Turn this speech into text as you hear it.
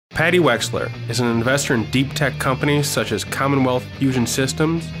Patty Wexler is an investor in deep tech companies such as Commonwealth Fusion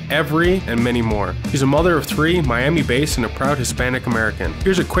Systems, Every, and many more. She's a mother of three, Miami-based, and a proud Hispanic American.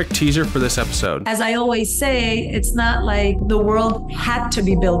 Here's a quick teaser for this episode. As I always say, it's not like the world had to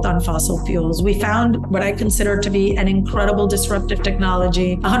be built on fossil fuels. We found what I consider to be an incredible disruptive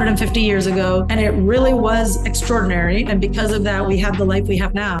technology 150 years ago, and it really was extraordinary. And because of that, we have the life we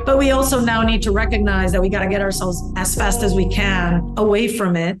have now. But we also now need to recognize that we got to get ourselves as fast as we can away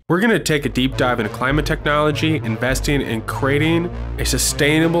from it. We're going to take a deep dive into climate technology, investing in creating a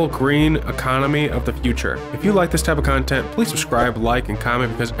sustainable green economy of the future. If you like this type of content, please subscribe, like, and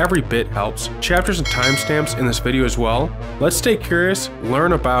comment because every bit helps. Chapters and timestamps in this video as well. Let's stay curious,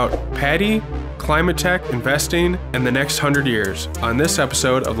 learn about Patty, climate tech, investing, and the next 100 years on this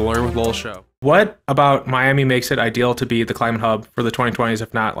episode of the Learning with Lowell show. What about Miami makes it ideal to be the climate hub for the 2020s,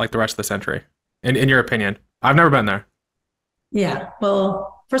 if not like the rest of the century? In your opinion? I've never been there. Yeah,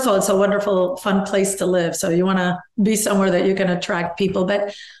 well, first of all, it's a wonderful, fun place to live. So you want to be somewhere that you can attract people.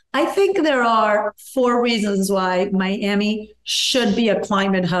 But I think there are 4 reasons why Miami should be a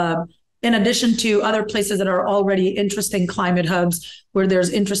climate hub, in addition to other places that are already interesting climate hubs where there's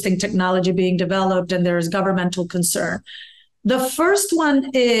interesting technology being developed and there's governmental concern. The first one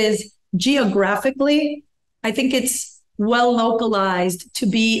is geographically. I think it's well localized to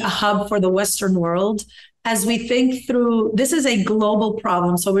be a hub for the Western world. As we think through, this is a global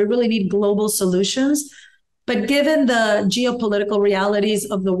problem, so we really need global solutions. But given the geopolitical realities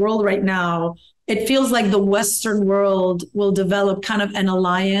of the world right now, it feels like the Western world will develop kind of an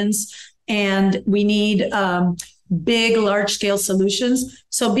alliance, and we need big, large-scale solutions.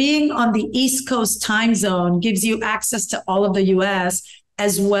 So being on the East Coast time zone gives you access to all of the US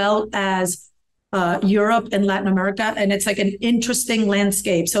as well as Europe and Latin America, and it's like an interesting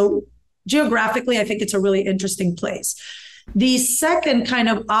landscape. So geographically, I think it's a really interesting place. The second kind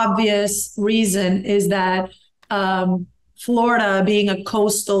of obvious reason is that Florida, being a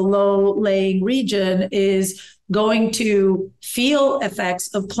coastal, low-lying region, is going to feel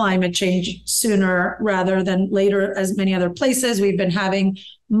effects of climate change sooner rather than later, as many other places. We've been having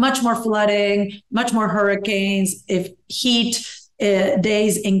much more flooding, much more hurricanes. If heat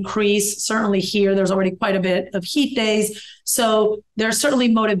days increase, certainly here, there's already quite a bit of heat days. So there's certainly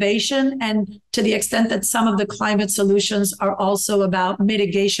motivation. And to the extent that some of the climate solutions are also about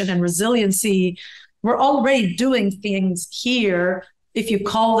mitigation and resiliency, we're already doing things here, if you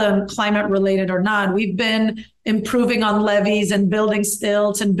call them climate related or not. We've been improving on levees and building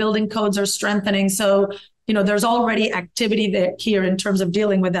stilts, and building codes are strengthening. So, there's already activity there here in terms of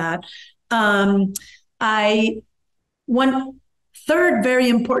dealing with that. One third very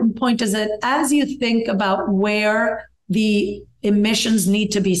important point is that as you think about where the emissions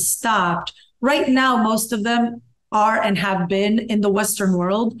need to be stopped, right now, most of them are and have been in the Western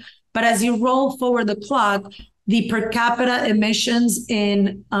world. But as you roll forward the clock, the per capita emissions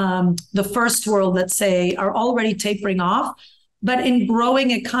in the first world, let's say, are already tapering off. But in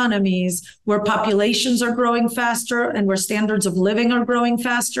growing economies where populations are growing faster and where standards of living are growing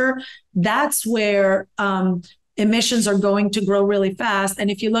faster, that's where emissions are going to grow really fast. And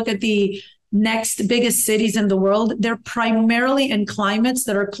if you look at the next biggest cities in the world, they're primarily in climates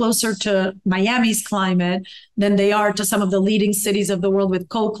that are closer to Miami's climate than they are to some of the leading cities of the world with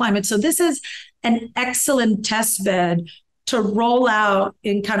cold climate. So this is an excellent test bed to roll out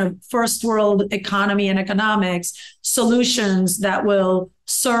in kind of first world economy and economics solutions that will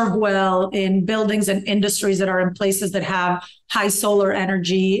serve well in buildings and industries that are in places that have high solar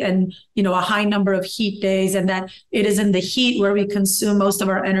energy and, a high number of heat days, and that it is in the heat where we consume most of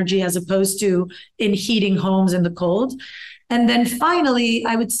our energy as opposed to in heating homes in the cold. And then finally,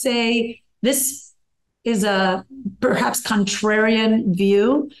 I would say this is a perhaps contrarian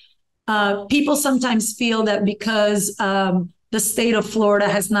view. People sometimes feel that because the state of Florida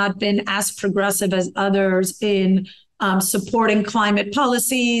has not been as progressive as others in supporting climate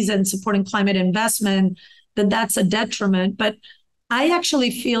policies and supporting climate investment, that's a detriment. But I actually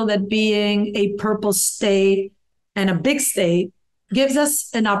feel that being a purple state and a big state gives us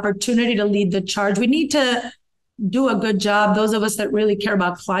an opportunity to lead the charge. We need to do a good job, those of us that really care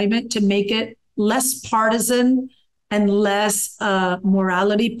about climate, to make it less partisan and less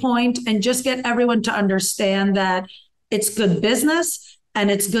morality point, and just get everyone to understand that it's good business and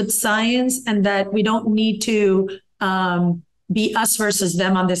it's good science, and that we don't need to be us versus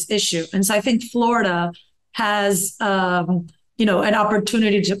them on this issue. And so I think Florida has, an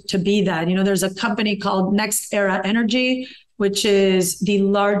opportunity to be that. There's a company called Next Era Energy, which is the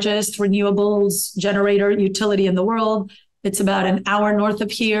largest renewables generator utility in the world. It's about an hour north of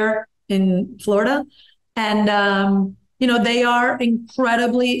here in Florida. And they are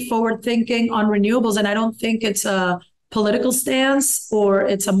incredibly forward thinking on renewables. And I don't think it's a political stance or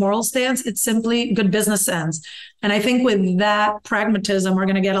it's a moral stance. It's simply good business sense. And I think with that pragmatism, we're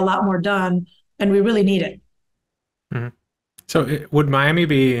going to get a lot more done, and we really need it. Mm-hmm. So would Miami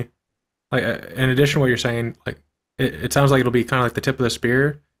be, like, in addition to what you're saying, like, it sounds like it'll be kind of like the tip of the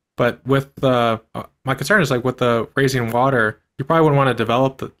spear, but with the, my concern is like with the raising water, you probably wouldn't want to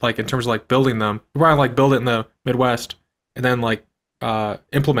develop, like, in terms of like building them, you probably like build it in the Midwest and then like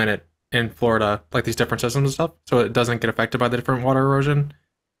implement it in Florida, like these different systems and stuff, so it doesn't get affected by the different water erosion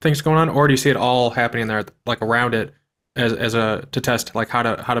things going on? Or do you see it all happening there, like around it, as a to test like how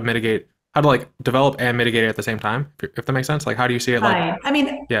to mitigate, how to like develop and mitigate it at the same time, if that makes sense? Like, how do you see it? Like, Right. I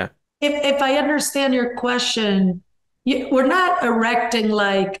mean, yeah. if I understand your question, we're not erecting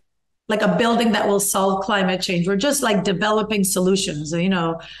like a building that will solve climate change. We're just like developing solutions,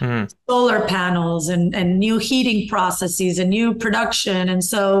 Mm-hmm. solar panels and new heating processes and new production. And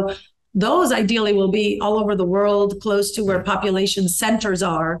so those ideally will be all over the world, close to where population centers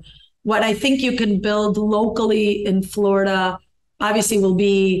are. What I think you can build locally in Florida, obviously, will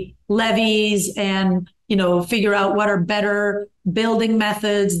be levees and, figure out what are better building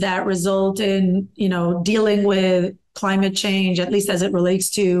methods that result in, dealing with climate change, at least as it relates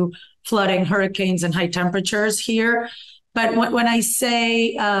to flooding, hurricanes, and high temperatures here. But when I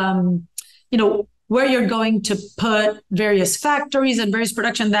say, where you're going to put various factories and various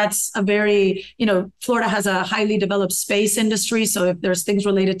production, that's a very, Florida has a highly developed space industry. So if there's things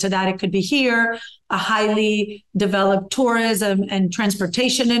related to that, it could be here, a highly developed tourism and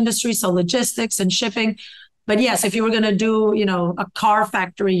transportation industry, so logistics and shipping. But yes, if you were going to do, a car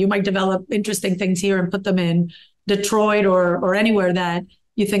factory, you might develop interesting things here and put them in Detroit or anywhere that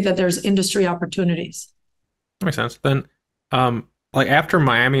you think that there's industry opportunities. That makes sense. Then, like after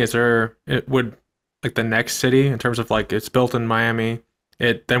Miami, would like the next city in terms of like it's built in Miami,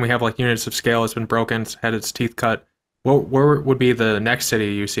 then we have like units of scale, it's been broken, it's had its teeth cut. Where would be the next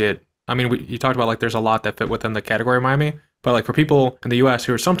city you see it? I mean, you talked about like there's a lot that fit within the category of Miami, but like for people in the U.S.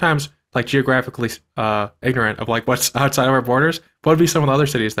 who are sometimes like geographically ignorant of like what's outside of our borders, what would be some of the other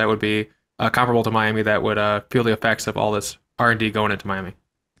cities that would be comparable to Miami that would feel the effects of all this R&D going into Miami?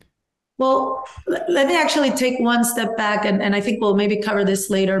 Well, let me actually take one step back, and I think we'll maybe cover this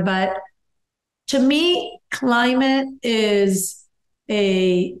later, but to me, climate is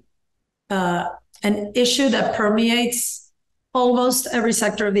an issue that permeates almost every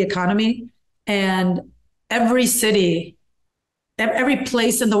sector of the economy, and every city, every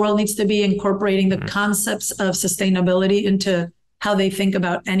place in the world needs to be incorporating the concepts of sustainability into how they think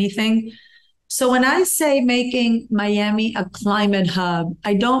about anything. So when I say making Miami a climate hub,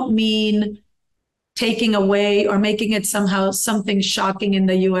 I don't mean taking away or making it somehow something shocking in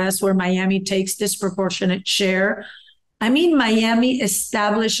the US where Miami takes disproportionate share. I mean, Miami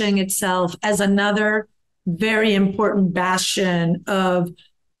establishing itself as another very important bastion of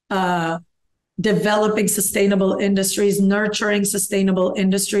developing sustainable industries, nurturing sustainable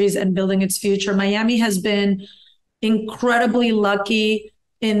industries, and building its future. Miami has been incredibly lucky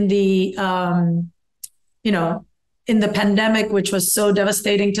in the, in the pandemic, which was so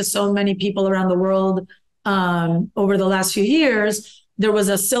devastating to so many people around the world over the last few years. There was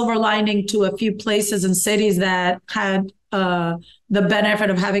a silver lining to a few places and cities that had the benefit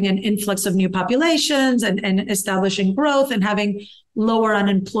of having an influx of new populations and establishing growth and having lower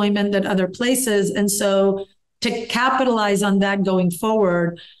unemployment than other places. And so to capitalize on that going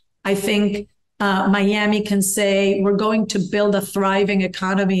forward, I think Miami can say we're going to build a thriving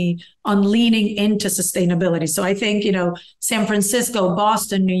economy on leaning into sustainability. So I think, San Francisco,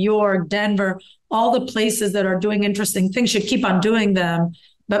 Boston, New York, Denver, all the places that are doing interesting things should keep on doing them.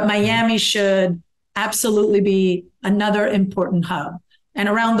 But Miami should absolutely be another important hub. And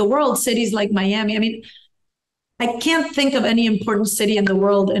around the world, cities like Miami, I mean, I can't think of any important city in the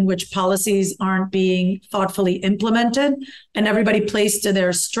world in which policies aren't being thoughtfully implemented and everybody plays to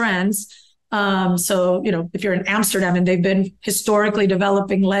their strengths. So, if you're in Amsterdam and they've been historically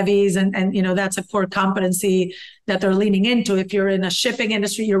developing levees and that's a core competency that they're leaning into. If you're in a shipping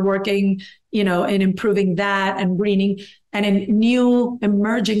industry, you're working, in improving that and greening. And in new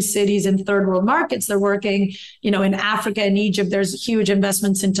emerging cities in third world markets, they're working, in Africa and Egypt, there's huge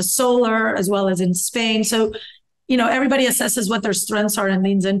investments into solar as well as in Spain. So, everybody assesses what their strengths are and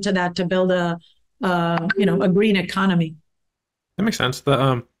leans into that to build a green economy. That makes sense.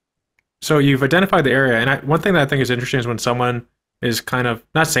 So you've identified the area, and one thing that I think is interesting is when someone is kind of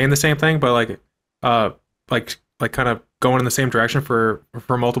not saying the same thing, but like kind of going in the same direction for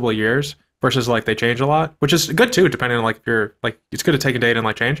multiple years versus like they change a lot, which is good too, depending on like if you're like, it's good to take a data and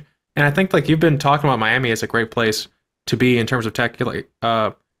like change. And I think like you've been talking about Miami as a great place to be in terms of tech? Like,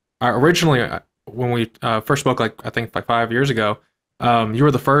 originally, when we first spoke, like I think like 5 years ago, you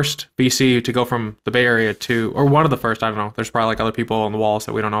were the first VC to go from the Bay Area to, or one of the first. I don't know. There's probably like other people on the walls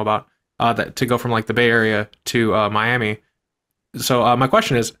that we don't know about. That to go from like the Bay Area to Miami. So my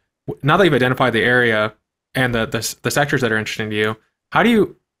question is, now that you've identified the area and the sectors that are interesting to you, how do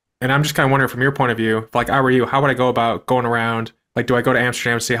you? And I'm just kind of wondering from your point of view, if like I were you, how would I go about going around? Like, do I go to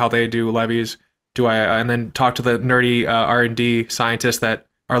Amsterdam to see how they do levies? Do I and then talk to the nerdy R&D scientists that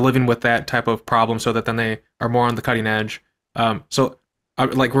are living with that type of problem, so that then they are more on the cutting edge? So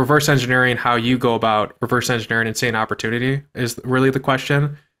like reverse engineering, how you go about reverse engineering and seeing opportunity is really the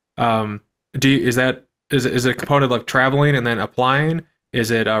question. Is it a component of traveling and then applying?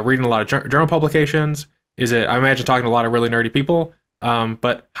 Is it reading a lot of journal publications? Is it, I imagine, talking to a lot of really nerdy people?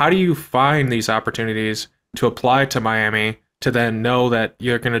 But how do you find these opportunities to apply to Miami to then know that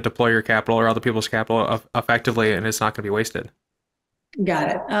you're going to deploy your capital or other people's capital effectively and it's not going to be wasted? Got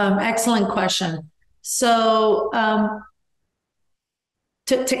it. Excellent question. So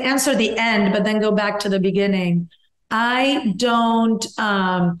to answer the end, but then go back to the beginning, I don't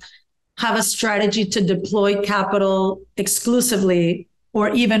have a strategy to deploy capital exclusively or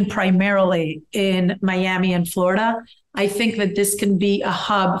even primarily in Miami and Florida. I think that this can be a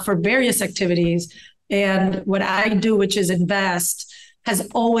hub for various activities. And what I do, which is invest, has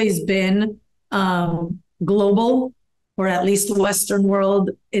always been global, or at least Western world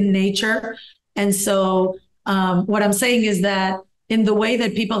in nature. And so what I'm saying is that in the way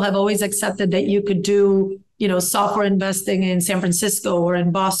that people have always accepted that you could do, software investing in San Francisco or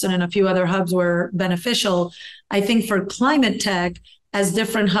in Boston and a few other hubs were beneficial, I think for climate tech, as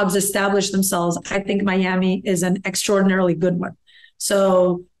different hubs establish themselves, I think Miami is an extraordinarily good one.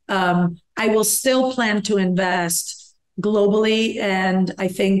 So I will still plan to invest globally. And I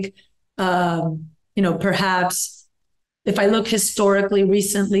think, perhaps if I look historically,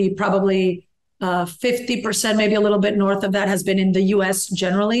 recently, probably 50%, maybe a little bit north of that has been in the US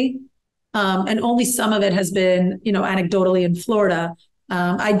generally. And only some of it has been, anecdotally in Florida.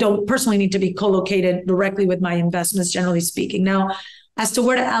 I don't personally need to be co-located directly with my investments, generally speaking. Now, as to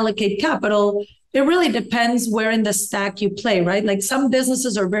where to allocate capital, it really depends where in the stack you play, right? Like some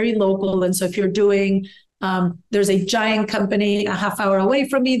businesses are very local. And so if you're doing, there's a giant company a half hour away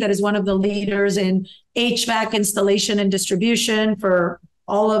from me that is one of the leaders in HVAC installation and distribution for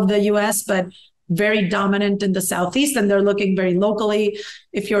all of the US, but very dominant in the Southeast, and they're looking very locally.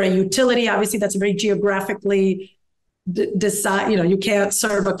 If you're a utility, obviously that's very geographically you can't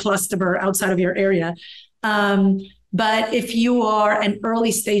serve a customer outside of your area. But if you are an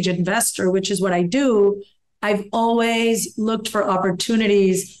early stage investor, which is what I do, I've always looked for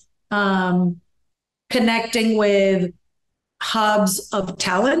opportunities connecting with hubs of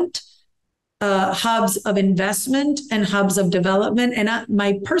talent, hubs of investment, and hubs of development. And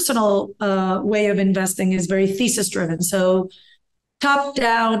my personal way of investing is very thesis driven. So top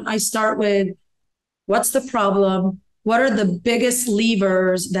down, I start with what's the problem? What are the biggest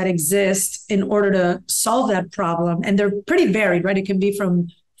levers that exist in order to solve that problem? And they're pretty varied, right? It can be from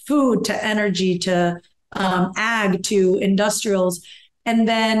food to energy to ag to industrials. And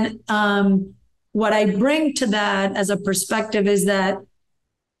then what I bring to that as a perspective is that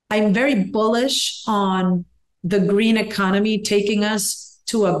I'm very bullish on the green economy taking us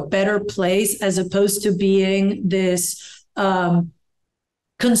to a better place, as opposed to being this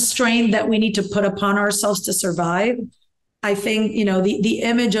constraint that we need to put upon ourselves to survive. I think, the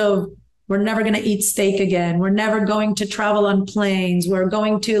image of we're never going to eat steak again. We're never going to travel on planes. We're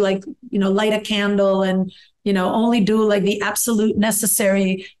going to light a candle and, only do like the absolute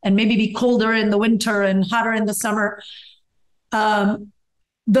necessary and maybe be colder in the winter and hotter in the summer.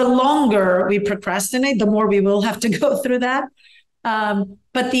 The longer we procrastinate, the more we will have to go through that.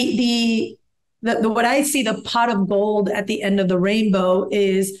 But the what I see, the pot of gold at the end of the rainbow,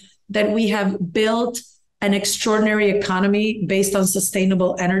 is that we have built an extraordinary economy based on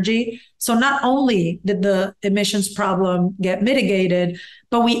sustainable energy. So not only did the emissions problem get mitigated,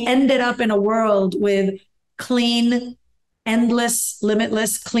 but we ended up in a world with clean, endless,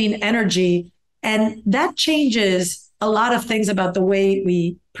 limitless, clean energy. And that changes a lot of things about the way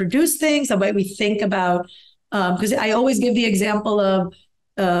we produce things, the way we think about, because I always give the example of,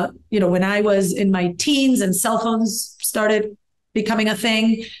 when I was in my teens and cell phones started becoming a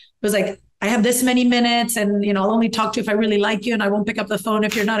thing, it was like, I have this many minutes and, I'll only talk to you if I really like you and I won't pick up the phone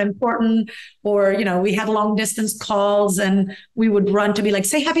if you're not important. Or, we had long distance calls and we would run to be like,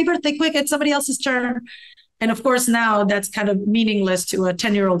 say happy birthday quick, it's somebody else's turn. And of course, now that's kind of meaningless to a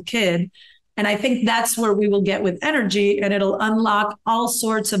 10-year-old kid. And I think that's where we will get with energy, and it'll unlock all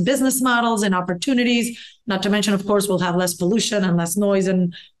sorts of business models and opportunities. Not to mention, of course, we'll have less pollution and less noise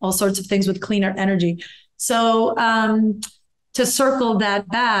and all sorts of things with cleaner energy. So to circle that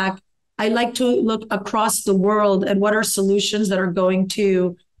back, I like to look across the world at what are solutions that are going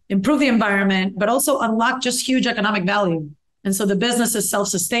to improve the environment, but also unlock just huge economic value. And so the business is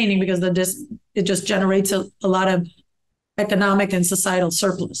self-sustaining because it just generates a lot of economic and societal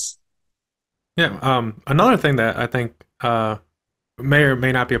surplus. Yeah. Another thing that I think may or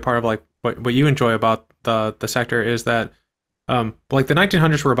may not be a part of like what you enjoy about the sector is that like the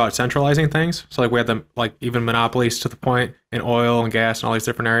 1900s were about centralizing things. So like we had them like even monopolies to the point in oil and gas and all these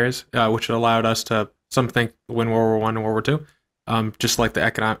different areas, which allowed us to think win World War I and World War II. Just like the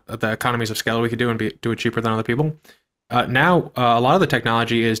economies of scale we could do and do it cheaper than other people. Now a lot of the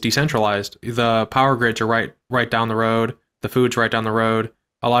technology is decentralized. The power grids are right down the road. The food's right down the road.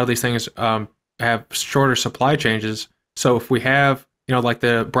 A lot of these things have shorter supply changes. So if we have, like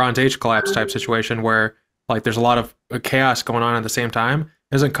the Bronze Age collapse type situation where like there's a lot of chaos going on at the same time,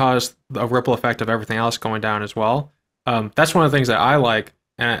 it doesn't cause a ripple effect of everything else going down as well. That's one of the things that I like,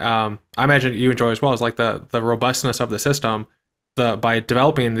 and I imagine you enjoy as well, is like the robustness of the system. By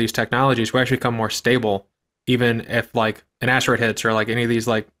developing these technologies, we actually become more stable, even if like an asteroid hits or like any of these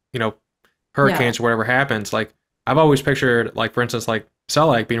like, hurricanes or whatever happens. Like I've always pictured like, for instance, like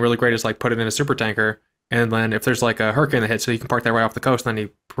CELAC being really great is like put it in a super tanker. And then if there's like a hurricane that hits, so you can park that right off the coast, and then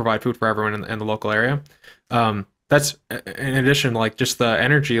you provide food for everyone in the local area. That's in addition, like just the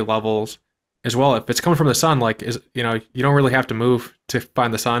energy levels as well. If it's coming from the sun, like you don't really have to move to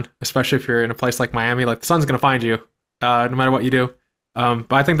find the sun, especially if you're in a place like Miami. Like the sun's gonna find you, no matter what you do.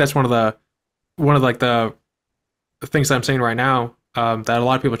 But I think that's one of the things that I'm seeing right now that a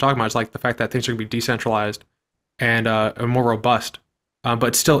lot of people are talking about is like the fact that things are gonna be decentralized and more robust.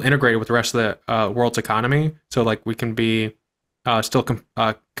 But still integrated with the rest of the world's economy. So like we can be still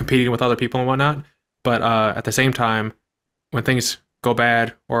competing with other people and whatnot. But at the same time, when things go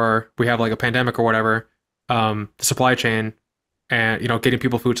bad or we have like a pandemic or whatever, the supply chain and, getting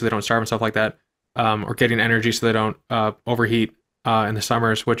people food so they don't starve and stuff like that, or getting energy so they don't overheat in the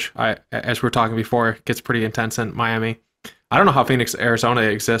summers, which as we were talking before, gets pretty intense in Miami. I don't know how Phoenix, Arizona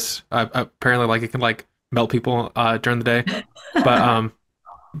exists. Apparently like it can like melt people during the day. But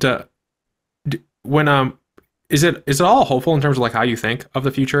is it all hopeful in terms of like how you think of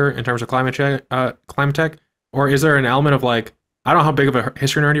the future in terms of climate tech, or is there an element of like, I don't know how big of a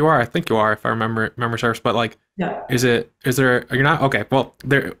history nerd you are. I think you are, if I remember serves, but like, yeah. Is there, you're not? Okay. Well,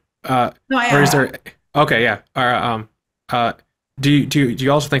 there, no, or is there, okay. Yeah. Or, do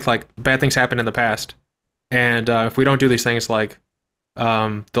you also think like bad things happened in the past, and if we don't do these things, like,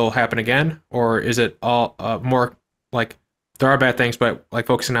 they'll happen again? Or is it all more like there are bad things, but like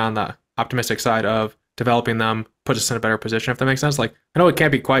focusing on the optimistic side of developing them puts us in a better position, if that makes sense? Like I know it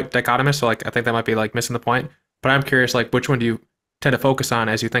can't be quite dichotomous, so like I think that might be like missing the point, but I'm curious, like which one do you tend to focus on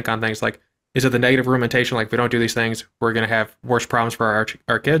as you think on things? Like is it the negative rumination, like if we don't do these things we're going to have worse problems for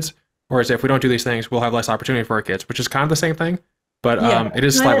our kids, or is it if we don't do these things we'll have less opportunity for our kids, which is kind of the same thing, but it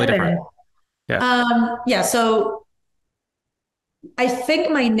is slightly different. So I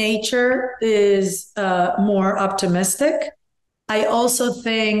think my nature is more optimistic. I also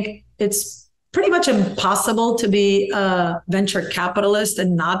think it's pretty much impossible to be a venture capitalist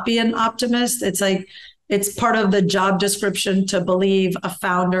and not be an optimist. It's like, it's part of the job description to believe a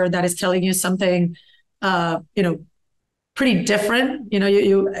founder that is telling you something, pretty different.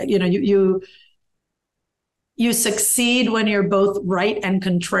 You succeed when you're both right and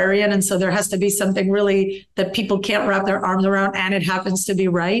contrarian. And so there has to be something really that people can't wrap their arms around, and it happens to be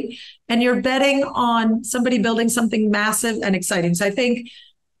right. And you're betting on somebody building something massive and exciting. So I think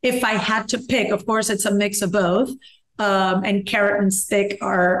if I had to pick, of course, it's a mix of both. And carrot and stick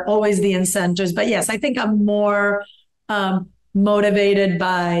are always the incentives. But yes, I think I'm more motivated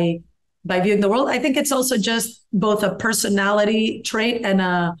by viewing the world. I think it's also just both a personality trait and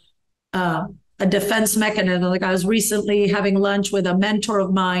a defense mechanism. Like I was recently having lunch with a mentor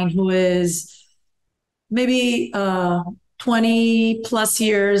of mine who is maybe 20 plus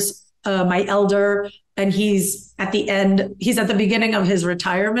years my elder, and he's at the beginning of his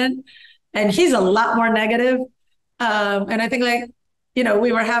retirement, and he's a lot more negative. And I think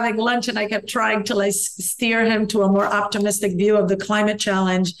we were having lunch and I kept trying to like steer him to a more optimistic view of the climate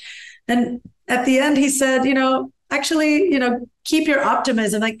challenge. And at the end he said, actually, keep your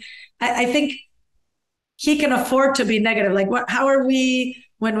optimism. Like, I think he can afford to be negative. Like, how are we,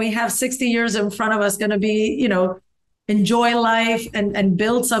 when we have 60 years in front of us, going to be, enjoy life and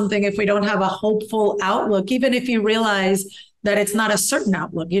build something if we don't have a hopeful outlook? Even if you realize that it's not a certain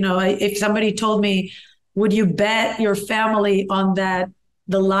outlook. If somebody told me, would you bet your family on that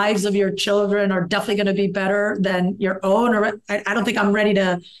the lives of your children are definitely going to be better than your own? Or I don't think I'm ready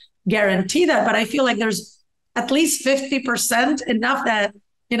to guarantee that, but I feel like there's at least 50% enough that,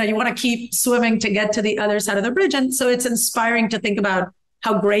 you want to keep swimming to get to the other side of the bridge. And so it's inspiring to think about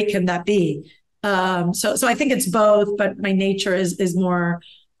how great can that be. So I think it's both, but my nature is more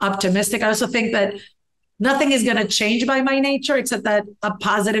optimistic. I also think that nothing is going to change by my nature, except that a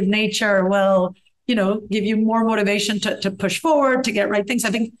positive nature will, give you more motivation to push forward, to get right things.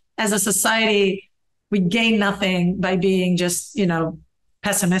 I think as a society, we gain nothing by being just,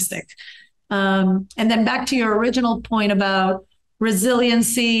 pessimistic. And then back to your original point about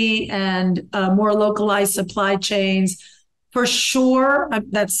resiliency and more localized supply chains. For sure,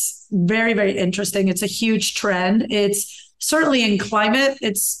 that's very, very interesting. It's a huge trend. It's certainly in climate,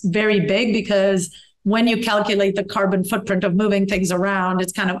 it's very big because when you calculate the carbon footprint of moving things around,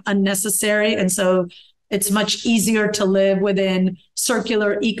 it's kind of unnecessary. And so it's much easier to live within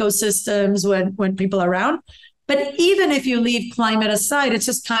circular ecosystems when people are around. But even if you leave climate aside, it's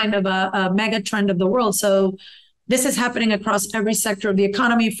just kind of a mega trend of the world. So this is happening across every sector of the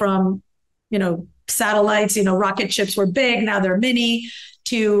economy, from, satellites, rocket ships were big, now they're mini,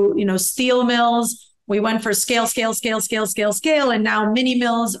 to, steel mills. We went for scale, and now mini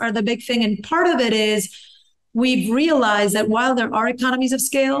mills are the big thing. And part of it is we've realized that while there are economies of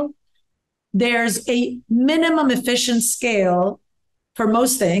scale, there's a minimum efficient scale for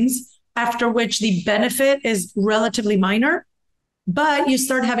most things, after which the benefit is relatively minor, but you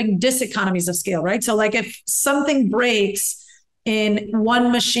start having diseconomies of scale, right? So like if something breaks in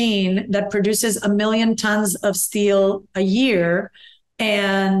one machine that produces 1 million tons of steel a year,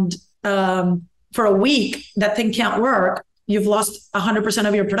 and for a week, that thing can't work, you've lost 100%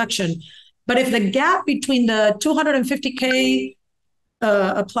 of your production. But if the gap between the 250K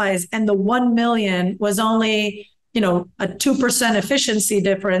applies and the 1 million was only, a 2% efficiency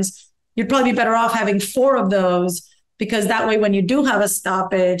difference, you'd probably be better off having 4 of those, because that way, when you do have a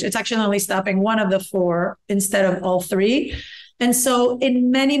stoppage, it's actually only stopping 1 of the 4 instead of all 3. And so in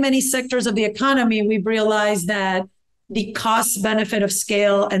many, many sectors of the economy, we've realized that the cost benefit of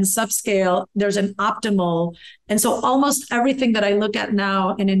scale and subscale, there's an optimal. And so almost everything that I look at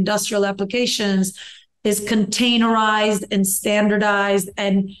now in industrial applications is containerized and standardized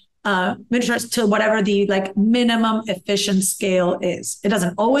and to whatever the minimum efficient scale is. It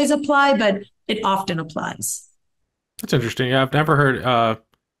doesn't always apply, but it often applies. That's interesting. Yeah, I've never heard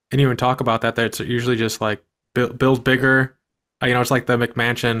anyone talk about that. That it's usually just like build bigger. It's like the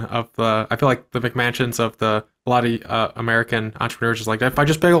McMansion of the. I feel like the McMansions of a lot of American entrepreneurs is like, if I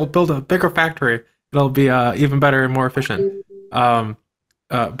just build a bigger factory, it'll be even better and more efficient.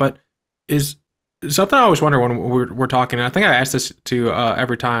 But is something I always wonder when we're talking. And I think I ask this to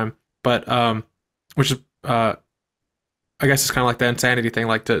every time, but which is I guess it's kind of like the insanity thing.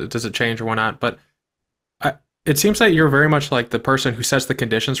 Like, does it change or whatnot? But it seems that you're very much like the person who sets the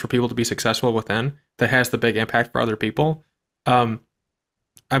conditions for people to be successful within, that has the big impact for other people. I'm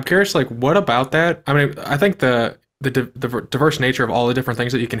curious, like, what about that? I mean, I think the diverse nature of all the different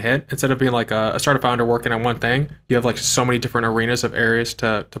things that you can hit, instead of being like a startup founder working on one thing, you have like so many different arenas of areas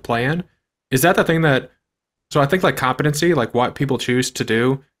to play in. Is that the thing that? So I think like competency, like what people choose to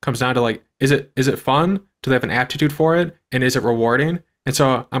do, comes down to like, is it fun? Do they have an aptitude for it? And is it rewarding? And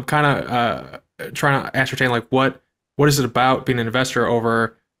so I'm kind of trying to ascertain like what is it about being an investor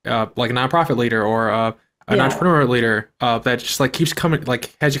over like a nonprofit leader or an entrepreneur leader that just like keeps coming,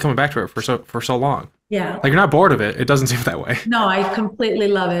 like has you coming back to it for so long. Yeah. Like you're not bored of it. It doesn't seem that way. No, I completely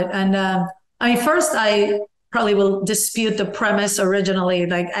love it. And first I probably will dispute the premise originally.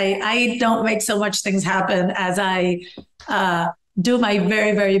 Like I don't make so much things happen as I do my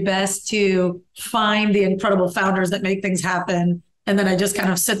very, very best to find the incredible founders that make things happen. And then I just kind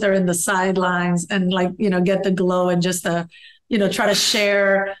of sit there in the sidelines and get the glow and just try to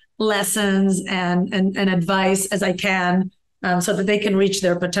share lessons and advice as I can so that they can reach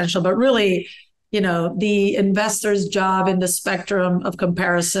their potential. But really, the investor's job in the spectrum of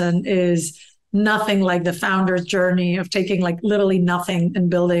comparison is nothing like the founder's journey of taking like literally nothing and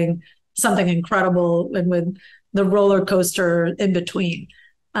building something incredible, and with the roller coaster in between.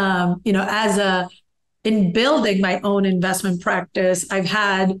 In building my own investment practice, I've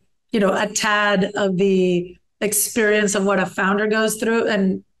had, a tad of the experience of what a founder goes through,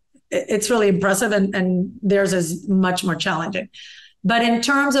 and it's really impressive, and theirs is much more challenging. But in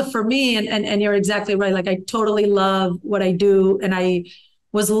terms of, for me, and you're exactly right, like I totally love what I do, and I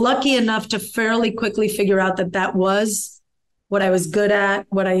was lucky enough to fairly quickly figure out that was what I was good at,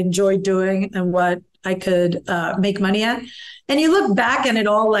 what I enjoyed doing, and what I could make money at. And you look back and it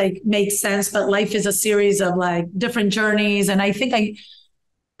all like makes sense, but life is a series of like different journeys. And I think I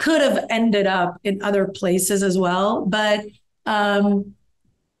could have ended up in other places as well. But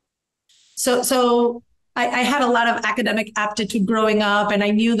so I had a lot of academic aptitude growing up, and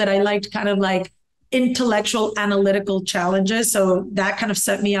I knew that I liked kind of like intellectual analytical challenges. So that kind of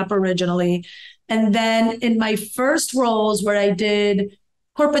set me up originally. And then in my first roles where I did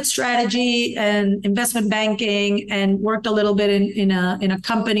corporate strategy and investment banking and worked a little bit in a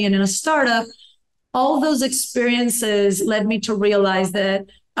company and in a startup, all those experiences led me to realize that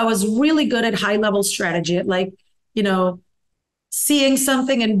I was really good at high level strategy, at like, seeing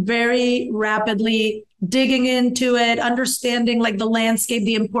something and very rapidly digging into it, understanding like the landscape,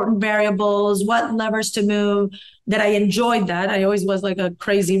 the important variables, what levers to move, that I enjoyed that. I always was like a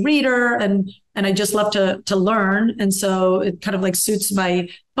crazy reader and I just love to learn. And so it kind of like suits I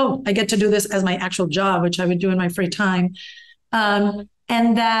get to do this as my actual job, which I would do in my free time. And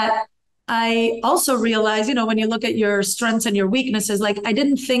that I also realized, when you look at your strengths and your weaknesses, like I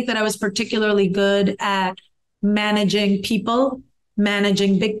didn't think that I was particularly good at managing people,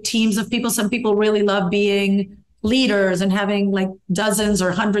 managing big teams of people. Some people really love being leaders and having like dozens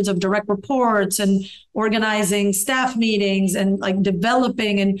or hundreds of direct reports and organizing staff meetings and like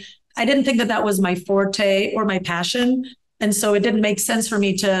developing. And I didn't think that that was my forte or my passion. And so it didn't make sense for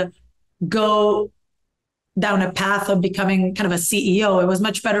me to go down a path of becoming kind of a CEO. It was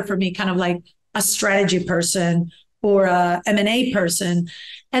much better for me kind of like a strategy person or a M&A person.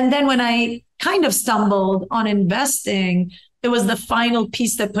 And then when I kind of stumbled on investing, it was the final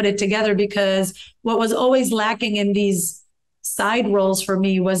piece that put it together, because what was always lacking in these side roles for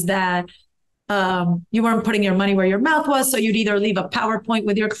me was that you weren't putting your money where your mouth was. So you'd either leave a PowerPoint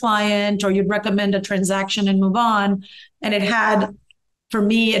with your client or you'd recommend a transaction and move on. And for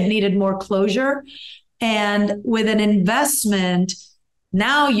me, it needed more closure. And with an investment,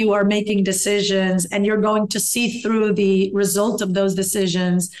 now you are making decisions and you're going to see through the result of those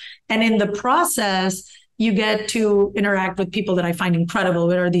decisions. And in the process, you get to interact with people that I find incredible,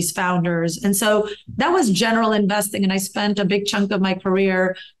 that are these founders. And so that was general investing. And I spent a big chunk of my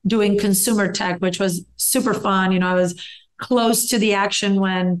career doing consumer tech, which was super fun. I was close to the action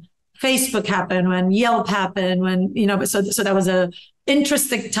when Facebook happened, when Yelp happened, so that was a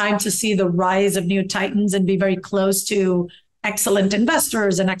interesting time to see the rise of new titans and be very close to excellent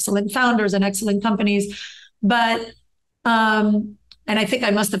investors and excellent founders and excellent companies. But, and I think I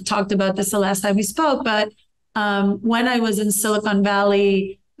must have talked about this the last time we spoke, but when I was in Silicon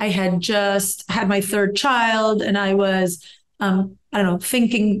Valley, I had just had my third child and I was,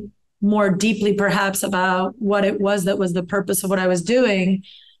 thinking more deeply perhaps about what it was that was the purpose of what I was doing.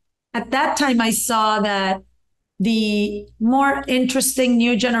 At that time, I saw that the more interesting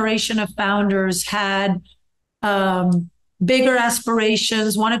new generation of founders had bigger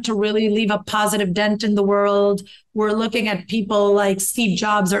aspirations, wanted to really leave a positive dent in the world. We're looking at people like Steve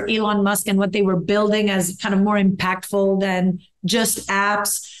Jobs or Elon Musk and what they were building as kind of more impactful than just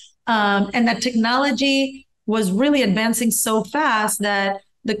apps. And that technology was really advancing so fast that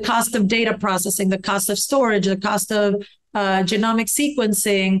the cost of data processing, the cost of storage, the cost of genomic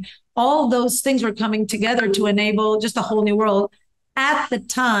sequencing, all those things were coming together to enable just a whole new world at the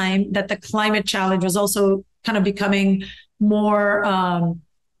time that the climate challenge was also kind of becoming more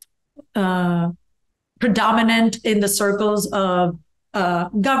predominant in the circles of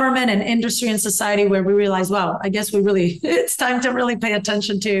government and industry and society, where we realize, wow, I guess it's time to really pay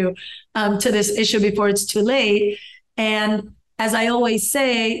attention to this issue before it's too late. And as I always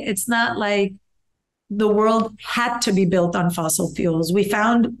say, it's not like the world had to be built on fossil fuels. We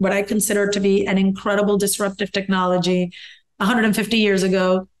found what I consider to be an incredible disruptive technology 150 years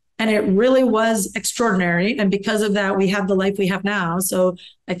ago. And it really was extraordinary. And because of that, we have the life we have now. So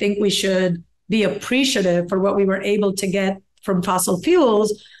I think we should be appreciative for what we were able to get from fossil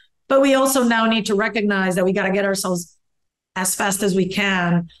fuels. But we also now need to recognize that we got to get ourselves as fast as we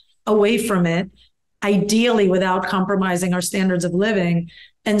can away from it, ideally without compromising our standards of living.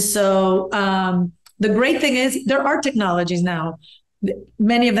 And so the great thing is there are technologies now.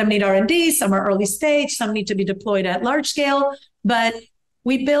 Many of them need R&D, some are early stage, some need to be deployed at large scale. But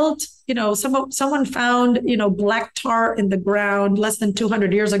we built, someone found, black tar in the ground less than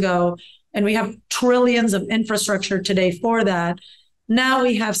 200 years ago, and we have trillions of infrastructure today for that. Now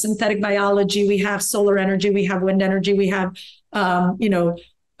we have synthetic biology, we have solar energy, we have wind energy, we have,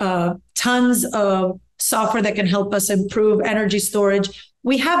 tons of software that can help us improve energy storage.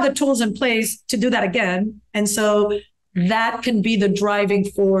 We have the tools in place to do that again. And so that can be the driving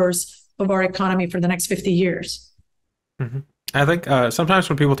force of our economy for the next 50 years. Mm-hmm. I think sometimes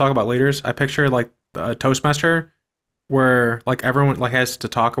when people talk about leaders, I picture like a Toastmaster where like everyone like has to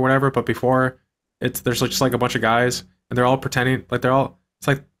talk or whatever, but before there's like just like a bunch of guys and they're all pretending like it's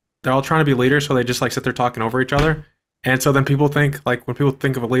like they're all trying to be leaders, so they just like sit there talking over each other. And so then people think like when people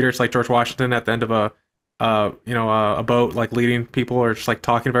think of a leader, it's like George Washington at the end of a boat like leading people or just like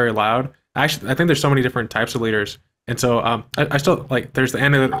talking very loud. Actually, I think there's so many different types of leaders. And so I still like there's the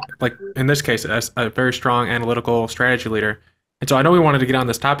end like in this case a very strong analytical strategy leader. And so I know we wanted to get on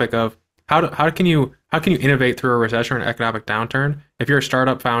this topic of how can you innovate through a recession or an economic downturn? If you're a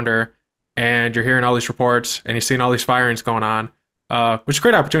startup founder and you're hearing all these reports and you're seeing all these firings going on, which is a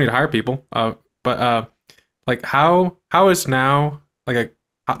great opportunity to hire people. But like how is now like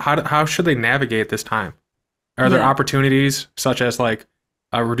how should they navigate this time? Are there opportunities such as like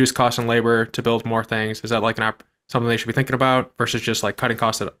reduce costs and labor to build more things? Is that like something they should be thinking about versus just like cutting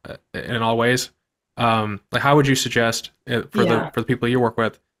costs in all ways? Like how would you suggest for the people you work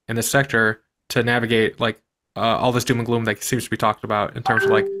with in this sector to navigate like all this doom and gloom that seems to be talked about in terms of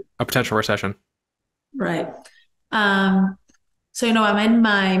like a potential recession? Right. So, I'm in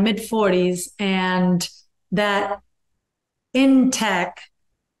my mid 40s, and that in tech,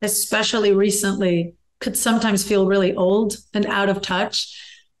 especially recently, could sometimes feel really old and out of touch.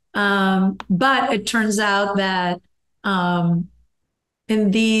 But it turns out that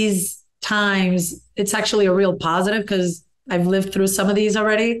in these times, it's actually a real positive because I've lived through some of these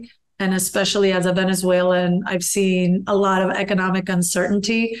already. And especially as a Venezuelan, I've seen a lot of economic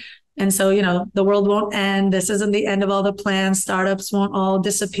uncertainty. And so, the world won't end. This isn't the end of all the plans. Startups won't all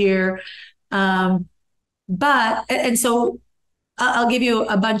disappear. And so I'll give you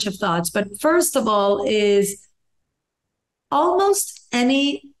a bunch of thoughts. But first of all is almost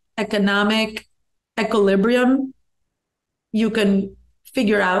any economic equilibrium you can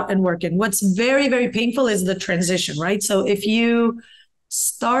figure out and work in. What's very, very painful is the transition, right? So if you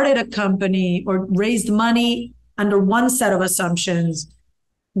started a company or raised money under one set of assumptions,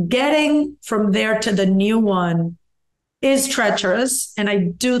 getting from there to the new one is treacherous. And I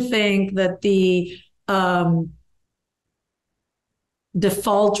do think that the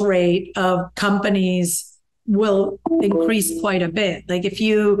default rate of companies will increase quite a bit. Like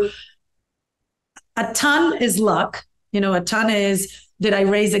a ton is luck, a ton is, did I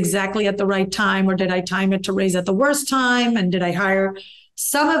raise exactly at the right time, or did I time it to raise at the worst time? And did I hire?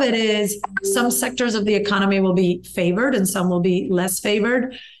 Some of it is some sectors of the economy will be favored and some will be less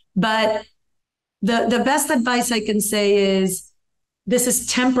favored. But the best advice I can say is this is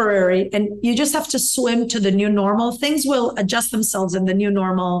temporary and you just have to swim to the new normal. Things will adjust themselves in the new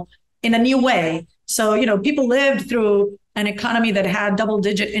normal in a new way. So, people lived through an economy that had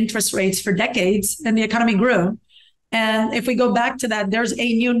double-digit interest rates for decades and the economy grew. And if we go back to that, there's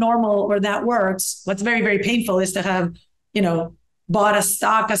a new normal where that works. What's very, very painful is to have, bought a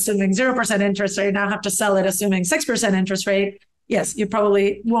stock assuming 0% interest rate, now have to sell it assuming 6% interest rate. Yes, you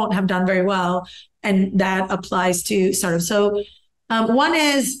probably won't have done very well. And that applies to startups. So one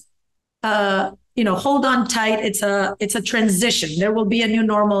is, hold on tight. It's a transition. There will be a new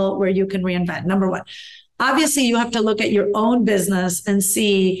normal where you can reinvent. Number one. Obviously, you have to look at your own business and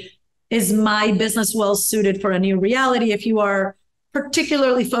see, is my business well suited for a new reality? If you are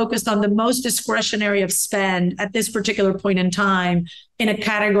particularly focused on the most discretionary of spend at this particular point in time in a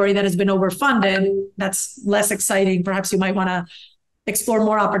category that has been overfunded, that's less exciting. Perhaps you might want to explore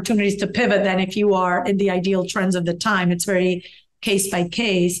more opportunities to pivot than if you are in the ideal trends of the time. It's very case by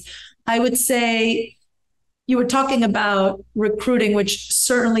case. I would say you were talking about recruiting, which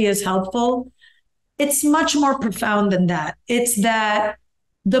certainly is helpful. It's much more profound than that. It's that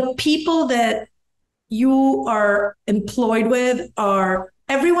the people that you are employed with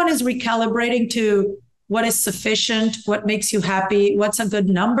everyone is recalibrating to what is sufficient, what makes you happy, what's a good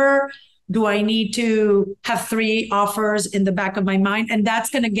number. Do I need to have 3 offers in the back of my mind? And that's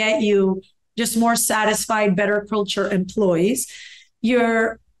going to get you just more satisfied, better culture employees.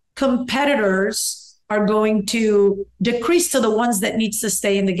 Your competitors are going to decrease to the ones that needs to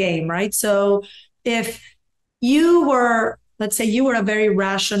stay in the game, right? So if you were, let's say you were a very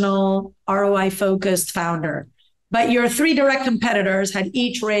rational, ROI-focused founder, but your 3 direct competitors had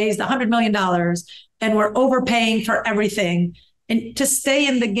each raised $100 million and were overpaying for everything. And to stay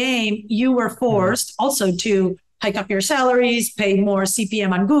in the game, you were forced also to hike up your salaries, pay more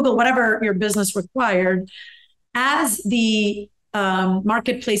CPM on Google, whatever your business required. As the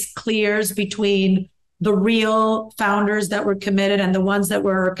marketplace clears between the real founders that were committed and the ones that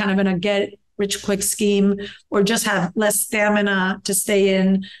were kind of in a get rich quick scheme or just have less stamina to stay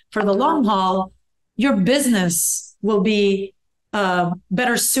in for the long haul, your business will be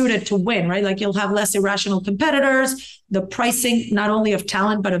better suited to win, right? Like you'll have less irrational competitors. The pricing, not only of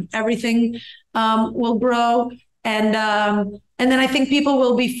talent, but of everything will grow. And then I think people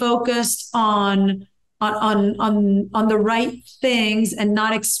will be focused on the right things and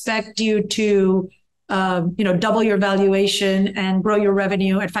not expect you to, double your valuation and grow your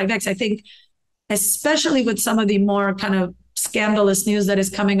revenue at 5x. I think, especially with some of the more kind of scandalous news that is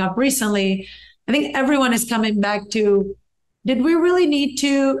coming up recently, I think everyone is coming back to, did we really need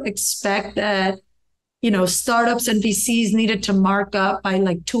to expect that, startups and VCs needed to mark up by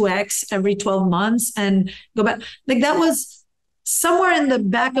like 2x every 12 months and go back? Like that was somewhere in the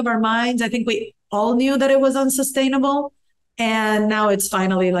back of our minds. I think we all knew that it was unsustainable. And now it's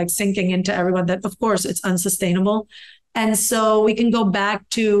finally like sinking into everyone that, of course, it's unsustainable. And so we can go back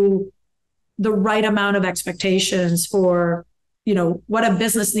to the right amount of expectations for, what a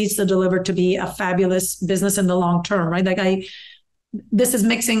business needs to deliver to be a fabulous business in the long term, right? Like this is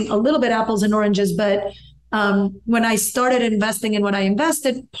mixing a little bit apples and oranges, but when I started investing in what I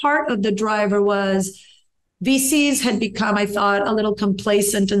invested, part of the driver was VCs had become, I thought, a little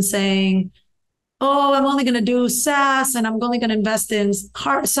complacent in saying, oh, I'm only going to do SaaS and I'm only going to invest in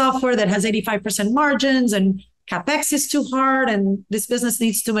software that has 85% margins and CapEx is too hard and this business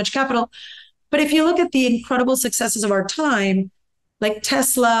needs too much capital. But if you look at the incredible successes of our time, like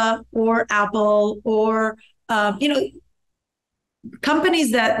Tesla or Apple or,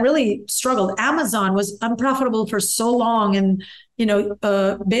 companies that really struggled. Amazon was unprofitable for so long. And,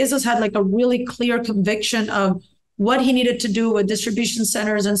 Bezos had like a really clear conviction of what he needed to do with distribution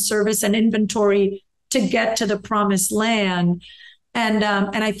centers and service and inventory to get to the promised land. And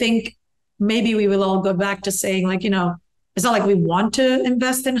I think maybe we will all go back to saying like, it's not like we want to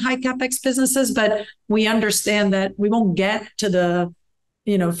invest in high CapEx businesses, but we understand that we won't get to the,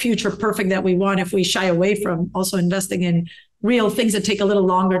 future perfect that we want if we shy away from also investing in real things that take a little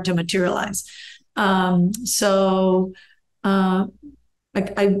longer to materialize. I've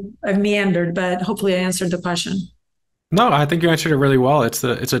meandered, but hopefully I answered the question. No, I think you answered it really well. It's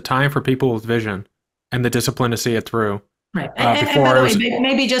a time for people with vision and the discipline to see it through. Right. And by the way,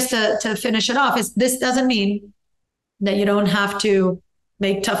 maybe just to finish it off, this doesn't mean that you don't have to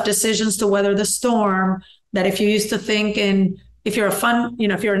make tough decisions to weather the storm. That if you used to think if you're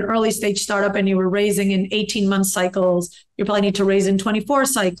if you're an early stage startup and you were raising in 18-month cycles, you probably need to raise in 24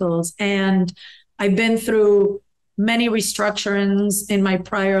 cycles. And I've been through many restructurings in my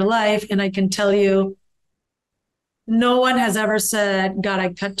prior life, and I can tell you, no one has ever said, God,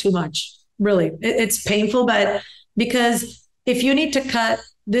 I cut too much. Really, it's painful, but because if you need to cut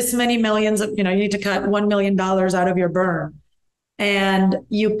this many millions of, you need to cut $1 million out of your burn, and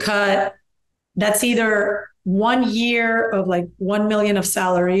you cut, that's either 1 year of like 1 million of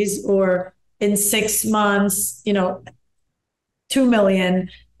salaries, or in 6 months, 2 million.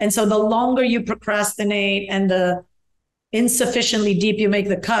 And so the longer you procrastinate and the insufficiently deep you make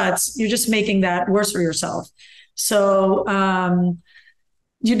the cuts, you're just making that worse for yourself. So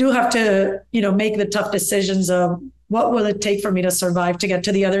you do have to, make the tough decisions of what will it take for me to survive to get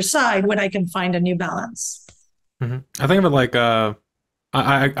to the other side when I can find a new balance. Mm-hmm. I think of it like,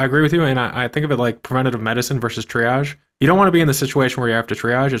 I agree with you. And I think of it like preventative medicine versus triage. You don't want to be in the situation where you have to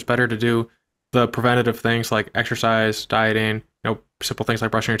triage. It's better to do the preventative things like exercise, dieting, simple things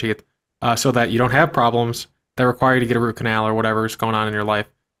like brushing your teeth, so that you don't have problems that require you to get a root canal or whatever is going on in your life.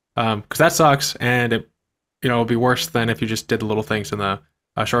 Because that sucks, and it'll be worse than if you just did the little things in the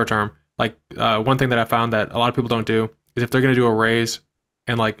short term. Like one thing that I found that a lot of people don't do is if they're going to do a raise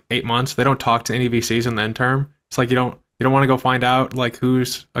in like 8 months, they don't talk to any VCs in the interim. It's like you don't want to go find out like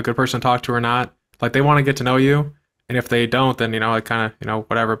who's a good person to talk to or not. Like they want to get to know you, and if they don't, then it kind of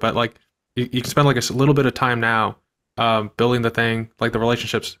whatever. But like you can spend like a little bit of time now building the thing, like the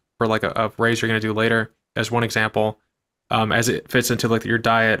relationships for like a raise you're going to do later, as one example, as it fits into like your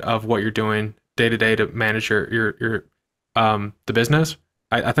diet of what you're doing day to day to manage your the business.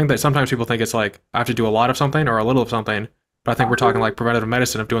 I think that sometimes people think it's like I have to do a lot of something or a little of something, but I think we're talking like preventative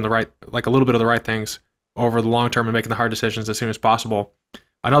medicine of doing the right, like a little bit of the right things over the long term and making the hard decisions as soon as possible.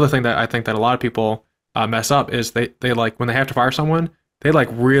 Another thing that I think that a lot of people mess up is they like when they have to fire someone, they like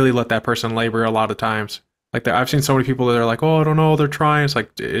really let that person labor a lot of times. Like I've seen so many people that are like, oh, I don't know, they're trying. It's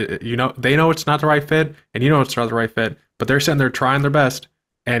like, they know it's not the right fit, and it's not the right fit, but they're sitting there trying their best,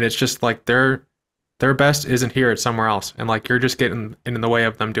 and it's just like their best isn't here, it's somewhere else, and like you're just getting in the way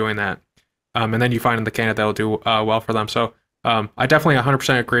of them doing that. And then you find the candidate that'll do well for them. So I definitely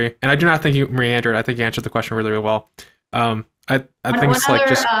 100% agree, and I do not think you meandered. I think you answered the question really, really well. I think it's like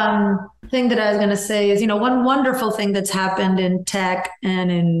just thing that I was going to say is, one wonderful thing that's happened in tech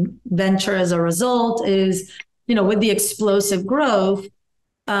and in venture as a result is with the explosive growth,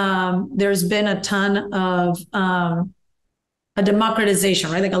 there's been a ton of a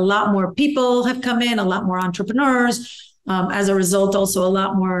democratization, right? Like a lot more people have come in, a lot more entrepreneurs. As a result, also a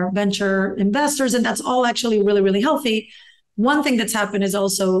lot more venture investors, and that's all actually really, really healthy. One thing that's happened is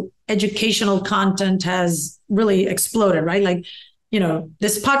also educational content has really exploded, right? Like,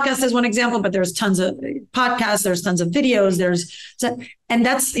 this podcast is one example, but there's tons of podcasts, there's tons of videos, and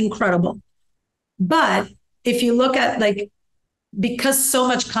that's incredible. But if you look at because so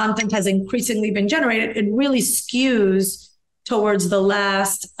much content has increasingly been generated, it really skews towards the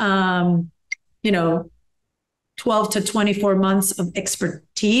last, 12 to 24 months of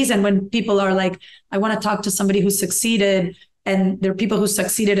expertise. And when people are like, I want to talk to somebody who succeeded, and there are people who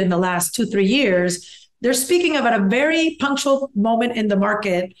succeeded in the last 2-3 years, they're speaking about a very punctual moment in the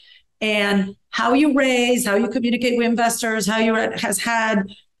market, and how you raise, how you communicate with investors, how you has had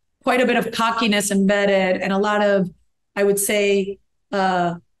quite a bit of cockiness embedded, and a lot of, I would say,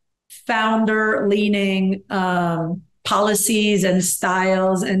 founder leaning policies and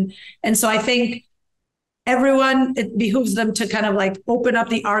styles. And so I think everyone, it behooves them to kind of open up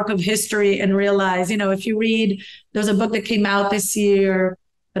the arc of history and realize, if you read, there's a book that came out this year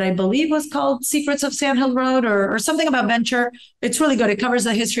that I believe was called Secrets of Sand Hill Road, or something about venture. It's really good. It covers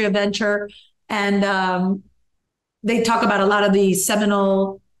the history of venture. And they talk about a lot of the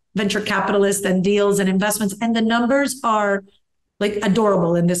seminal venture capitalists and deals and investments. And the numbers are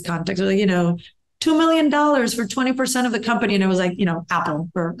adorable in this context. $2 million for 20% of the company. And it was Apple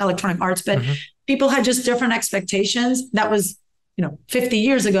or Electronic Arts, but people had just different expectations. That was, 50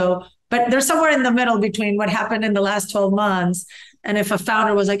 years ago, but they're somewhere in the middle between what happened in the last 12 months. And if a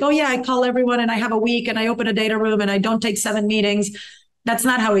founder was like, oh yeah, I call everyone and I have a week and I open a data room and I don't take 7 meetings, that's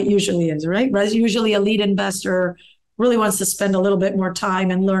not how it usually is, right? Whereas usually a lead investor really wants to spend a little bit more time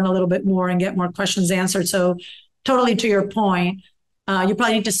and learn a little bit more and get more questions answered. So totally to your point, you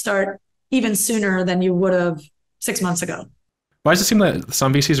probably need to start even sooner than you would have 6 months ago. Why does it seem that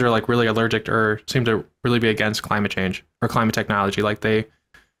some VCs are really allergic or seem to really be against climate change or climate technology?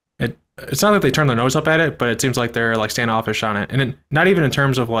 It's not that they turn their nose up at it, but it seems like they're standoffish on it. And not even in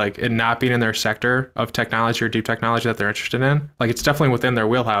terms of it not being in their sector of technology or deep technology that they're interested in. It's definitely within their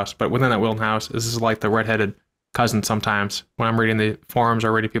wheelhouse, but within that wheelhouse, this is the redheaded cousin sometimes. When I'm reading the forums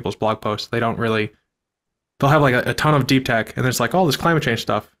or reading people's blog posts, they don't really, they'll have a ton of deep tech and there's all this climate change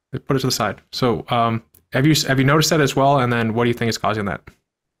stuff. They put it to the side. So have you noticed that as well? And then what do you think is causing that?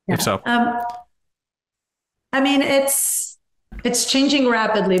 Yeah. If so. It's changing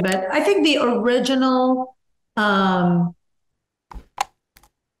rapidly, but I think the original, there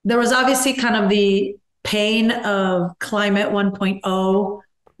was obviously kind of the pain of climate 1.0,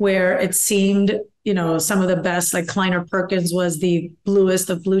 where it seemed, some of the best, Kleiner Perkins was the bluest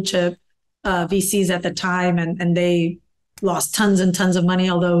of blue chip VCs at the time, and they lost tons and tons of money,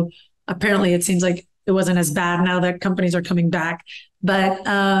 although apparently it seems like it wasn't as bad now that companies are coming back. But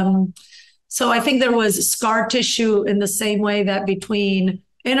so I think there was scar tissue in the same way that between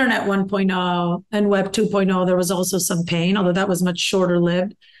Internet 1.0 and Web 2.0, there was also some pain, although that was much shorter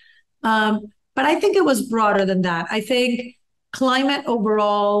lived. But I think it was broader than that. I think climate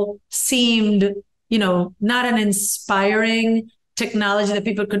overall seemed, not an inspiring technology that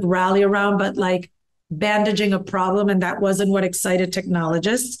people could rally around, but bandaging a problem. And that wasn't what excited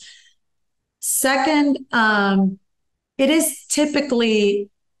technologists. Second, it is typically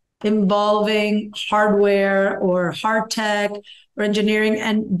involving hardware or hard tech or engineering.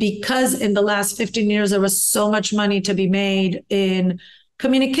 And because in the last 15 years, there was so much money to be made in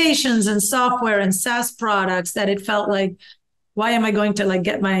communications and software and SaaS products that it felt like, why am I going to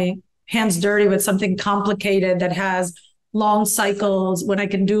get my hands dirty with something complicated that has long cycles when I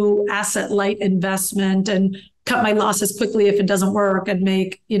can do asset light investment and cut my losses quickly if it doesn't work and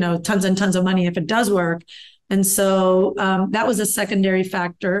make, tons and tons of money if it does work. And so that was a secondary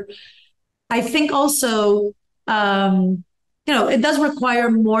factor. I think also, it does require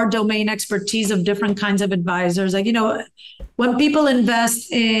more domain expertise of different kinds of advisors. When people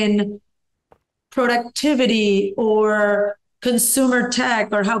invest in productivity or consumer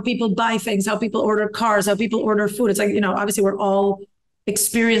tech or how people buy things, how people order cars, how people order food, it's obviously we're all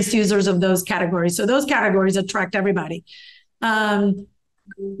experienced users of those categories. So those categories attract everybody.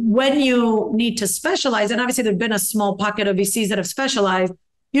 When you need to specialize, and obviously there've been a small pocket of VCs that have specialized,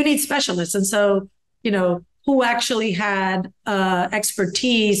 you need specialists. And so, who actually had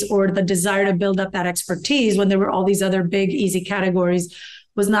expertise or the desire to build up that expertise when there were all these other big, easy categories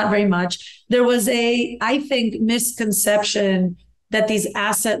was not very much. There was I think, misconception that these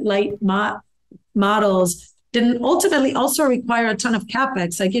asset light models didn't ultimately also require a ton of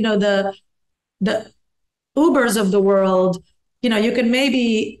CapEx. The Ubers of the world, you can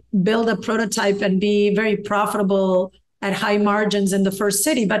maybe build a prototype and be very profitable at high margins in the first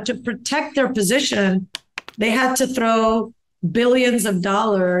city, but to protect their position, they had to throw billions of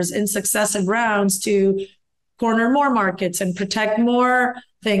dollars in successive rounds to corner more markets and protect more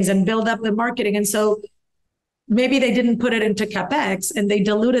things and build up the marketing. And so maybe they didn't put it into CapEx and they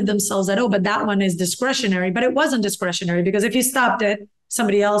diluted themselves at, but that one is discretionary. But it wasn't discretionary, because if you stopped it,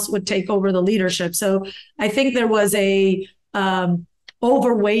 somebody else would take over the leadership. So I think there was a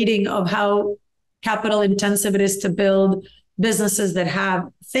overweighting of how capital intensive it is to build businesses that have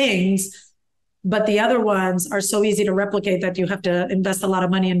things, but the other ones are so easy to replicate that you have to invest a lot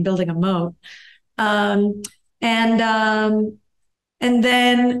of money in building a moat. And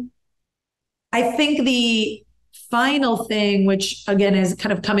then I think the final thing, which again is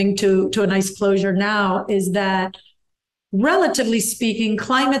kind of coming to a nice closure now, is that relatively speaking,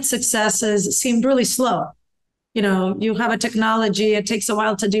 climate successes seemed really slow. You have a technology, it takes a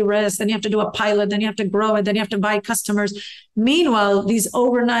while to de-risk, then you have to do a pilot, then you have to grow it, then you have to buy customers. Meanwhile, these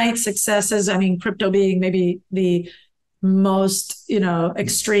overnight successes, crypto being maybe the most,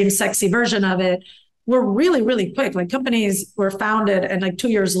 extreme, sexy version of it, were really, really quick. Like, companies were founded and like 2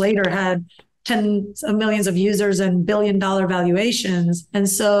 years later had tens of millions of users and billion-dollar valuations. And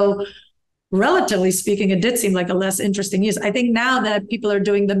so relatively speaking, it did seem like a less interesting use. I think now that people are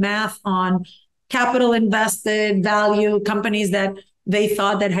doing the math on capital invested value, companies that they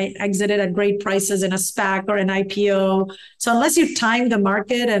thought that had exited at great prices in a SPAC or an IPO. So unless you timed the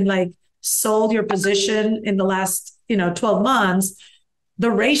market and like sold your position in the last 12 months, the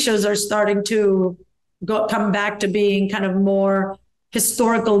ratios are starting to come back to being kind of more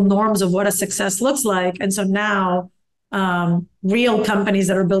historical norms of what a success looks like. And so now real companies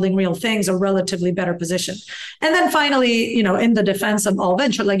that are building real things are relatively better positioned. And then finally, in the defense of all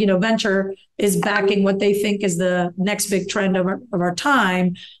venture, venture is backing what they think is the next big trend of our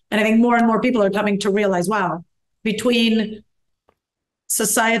time. And I think more and more people are coming to realize, wow, between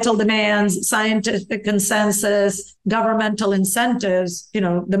societal demands, scientific consensus, governmental incentives,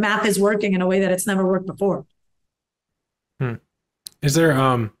 the math is working in a way that it's never worked before. Is there,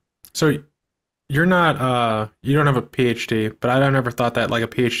 so you're not, you don't have a PhD, but I've never thought that like a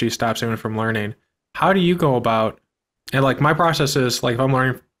PhD stops anyone from learning. How do you go about, and like my process is like, if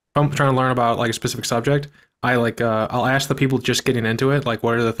I'm trying to learn about like a specific subject, I'll ask the people just getting into it, like,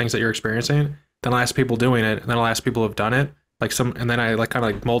 what are the things that you're experiencing? Then I'll ask people doing it, and then I'll ask people who've done it, and then I kind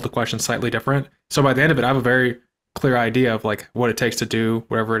of mold the question slightly different. So by the end of it, I have a very clear idea of like what it takes to do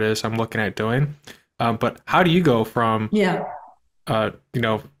whatever it is I'm looking at doing. But how do you go from,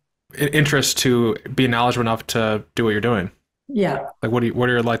 interest to be knowledgeable enough to do what you're doing? Yeah. Like, what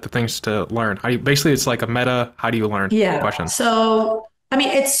are like the things to learn? Basically it's like a meta, how do you learn question. So,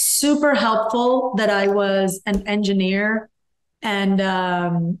 it's super helpful that I was an engineer, and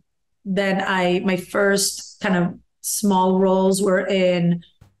then my first kind of small roles were in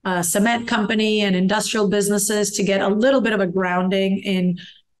a cement company and industrial businesses to get a little bit of a grounding in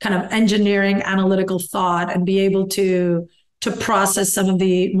kind of engineering, analytical thought, and be able to process some of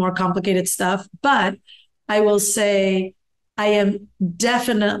the more complicated stuff. But I will say I am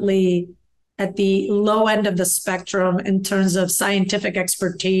definitely at the low end of the spectrum in terms of scientific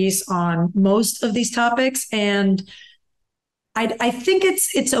expertise on most of these topics. And I think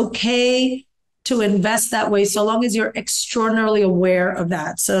it's okay to invest that way, so long as you're extraordinarily aware of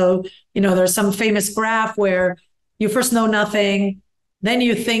that. So, there's some famous graph where you first know nothing, then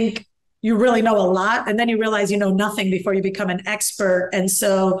you think you really know a lot, and then you realize you know nothing before you become an expert. And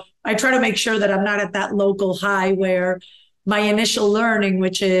so I try to make sure that I'm not at that local high where my initial learning,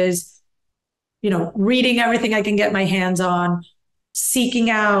 which is, reading everything I can get my hands on, seeking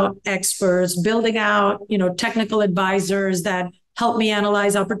out experts, building out, technical advisors that help me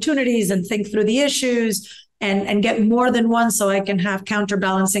analyze opportunities and think through the issues, and get more than one so I can have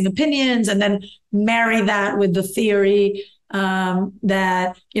counterbalancing opinions, and then marry that with the theory.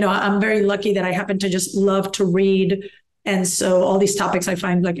 That, I'm very lucky that I happen to just love to read. And so all these topics I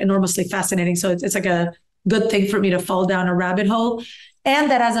find like enormously fascinating. So it's like a good thing for me to fall down a rabbit hole.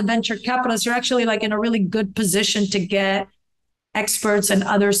 And that as a venture capitalist, you're actually like in a really good position to get experts and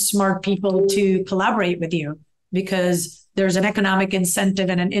other smart people to collaborate with you, because there's an economic incentive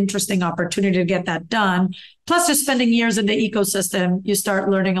and an interesting opportunity to get that done. Plus, just spending years in the ecosystem, you start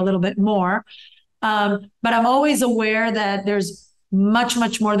learning a little bit more. But I'm always aware that there's much,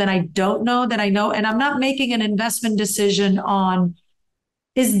 much more than I don't know that I know. And I'm not making an investment decision on,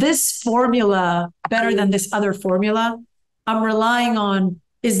 is this formula better than this other formula? I'm relying on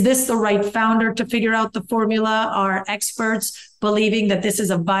is this the right founder to figure out the formula? Are experts believing that this is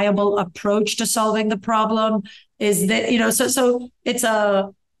a viable approach to solving the problem? Is that, so it's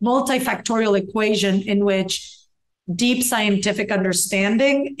a multifactorial equation in which deep scientific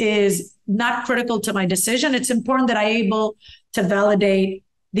understanding is not critical to my decision. It's important that I'm able to validate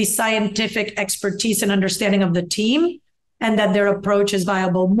the scientific expertise and understanding of the team and that their approach is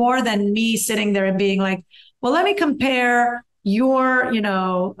viable, more than me sitting there and being like, well, let me compare your,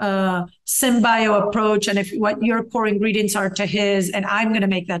 Symbio approach and if what your core ingredients are to his, and I'm going to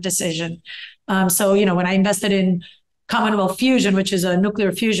make that decision. So, when I invested in Commonwealth Fusion, which is a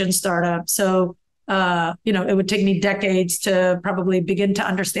nuclear fusion startup, so it would take me decades to probably begin to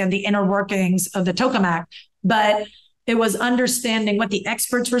understand the inner workings of the tokamak, but it was understanding what the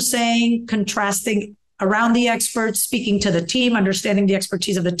experts were saying, contrasting around the experts, speaking to the team, understanding the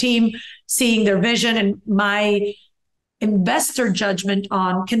expertise of the team, seeing their vision, and my investor judgment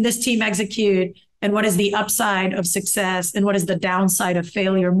on, can this team execute, and what is the upside of success and what is the downside of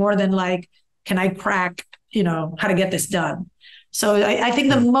failure, more than like, can I crack, how to get this done? So I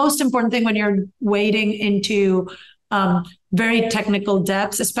think the most important thing when you're wading into very technical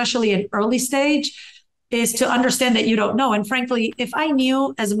depths, especially in early stage, is to understand that you don't know. And frankly, if I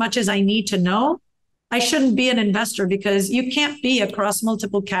knew as much as I need to know, I shouldn't be an investor, because you can't be across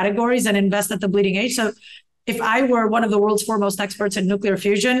multiple categories and invest at the bleeding edge. So if I were one of the world's foremost experts in nuclear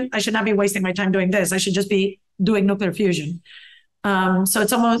fusion, I should not be wasting my time doing this. I should just be doing nuclear fusion. So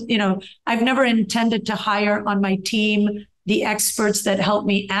it's almost, I've never intended to hire on my team the experts that help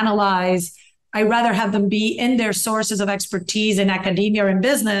me analyze. I rather have them be in their sources of expertise in academia or in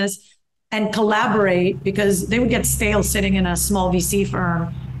business and collaborate, because they would get stale sitting in a small VC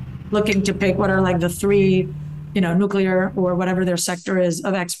firm looking to pick what are like the three, nuclear or whatever their sector is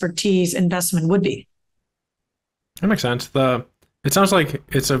of expertise investment would be. That makes sense. It sounds like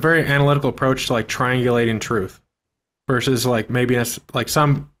it's a very analytical approach to like triangulating truth versus like maybe it's like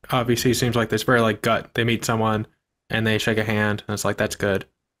some VC seems like this very like gut. They meet someone and they shake a hand and it's like, that's good.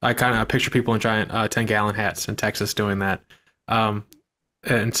 I kind of picture people in giant 10-gallon hats in Texas doing that.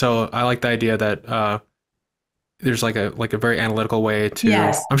 And so I like the idea that there's like a very analytical way to.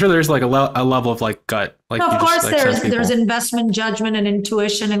 Yes. I'm sure there's like a level of like gut. Like no, of course, there's investment judgment and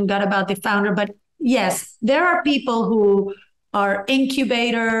intuition and gut about the founder. But yes, there are people who are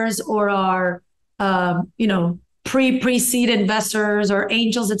incubators or are pre-seed investors or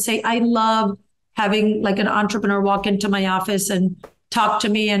angels that say, I love having like an entrepreneur walk into my office and talk to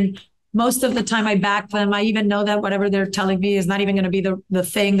me. And most of the time I back them. I even know that whatever they're telling me is not even going to be the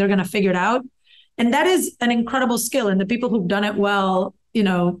thing. They're going to figure it out. And that is an incredible skill. And the people who've done it well,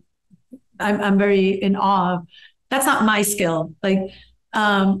 I'm very in awe of. That's not my skill. Like,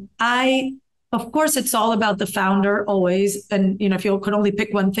 of course, it's all about the founder always. And, if you could only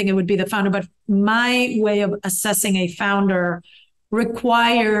pick one thing, it would be the founder. But my way of assessing a founder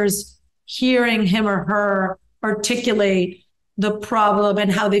requires hearing him or her articulate the problem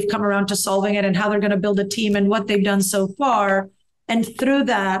and how they've come around to solving it and how they're going to build a team and what they've done so far. And through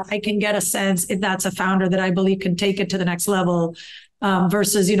that, I can get a sense if that's a founder that I believe can take it to the next level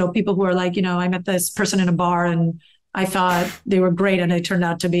versus, people who are like, I met this person in a bar and I thought they were great and they turned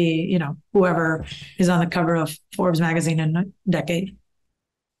out to be, whoever is on the cover of Forbes magazine in a decade.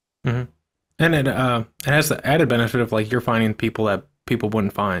 Mm-hmm. And it has the added benefit of like you're finding people that people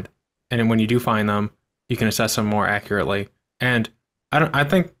wouldn't find. And then when you do find them, you can assess them more accurately. And I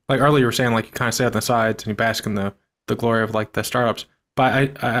think like earlier you were saying, like you kind of sit on the sides and you bask in the glory of like the startups.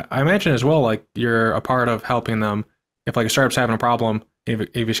 But I imagine as well, like you're a part of helping them. If like a startup's having a problem,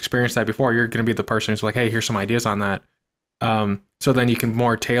 if you've experienced that before, you're going to be the person who's like, hey, here's some ideas on that. So then you can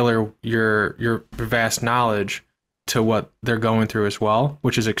more tailor your vast knowledge to what they're going through as well,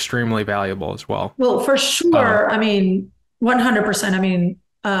 which is extremely valuable as well. Well, for sure. 100%.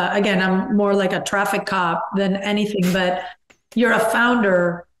 Again, I'm more like a traffic cop than anything, but you're a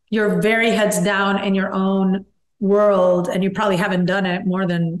founder, you're very heads down in your own world, and you probably haven't done it more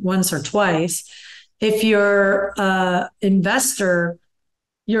than once or twice. If you're an investor,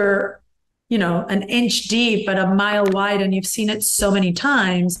 you're, an inch deep, but a mile wide, and you've seen it so many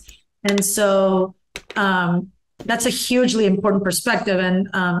times. And so that's a hugely important perspective. And,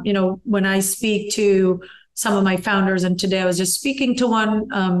 when I speak to some of my founders, and today I was just speaking to one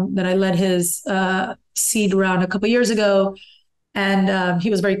that I led his seed round a couple of years ago. And he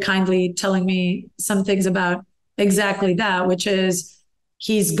was very kindly telling me some things about exactly that, which is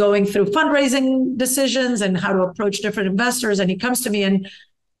he's going through fundraising decisions and how to approach different investors. And he comes to me and,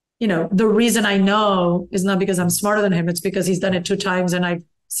 the reason I know is not because I'm smarter than him. It's because he's done it 2 times and I've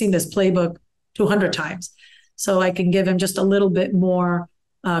seen this playbook 200 times. So I can give him just a little bit more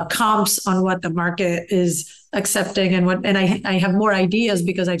comps on what the market is accepting and I have more ideas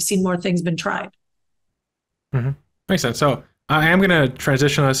because I've seen more things been tried. Mm-hmm. Makes sense. So I am going to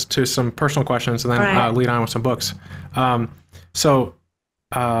transition us to some personal questions and then lead on with some books. So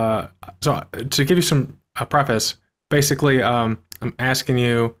to give you some preface, basically, I'm asking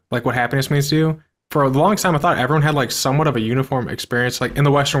you like what happiness means to you. For a long time, I thought everyone had like somewhat of a uniform experience. Like in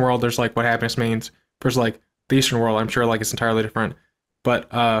the Western world, there's like what happiness means versus like the Eastern world. I'm sure like it's entirely different. But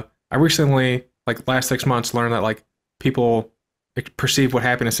I recently, like last 6 months, learned that like people perceive what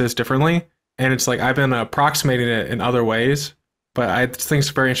happiness is differently. And it's like I've been approximating it in other ways, but I think it's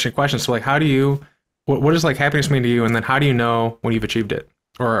a very interesting question. So like, how do you, what does like happiness mean to you? And then how do you know when you've achieved it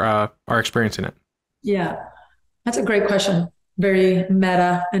or are experiencing it? Yeah, that's a great question. Very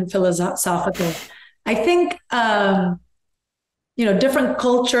meta and philosophical. I think, different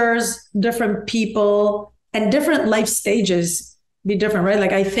cultures, different people, and different life stages be different, right?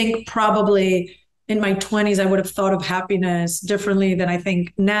 Like I think probably in my 20s, I would have thought of happiness differently than I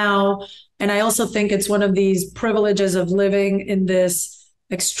think now. And I also think it's one of these privileges of living in this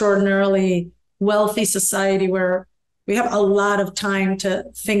extraordinarily wealthy society where we have a lot of time to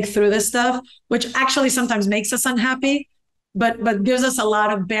think through this stuff, which actually sometimes makes us unhappy, but gives us a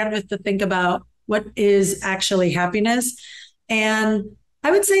lot of bandwidth to think about what is actually happiness. And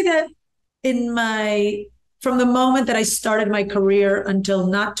I would say that from the moment that I started my career until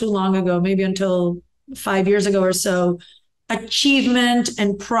not too long ago, maybe until 5 years ago or so, achievement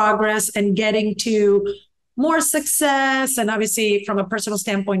and progress and getting to more success. And obviously from a personal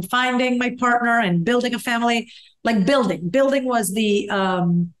standpoint, finding my partner and building a family, like building was the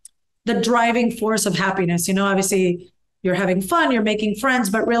driving force of happiness. Obviously you're having fun, you're making friends,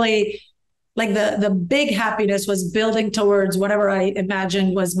 but really like the big happiness was building towards whatever I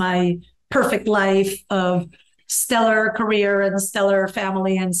imagined was my perfect life of stellar career and stellar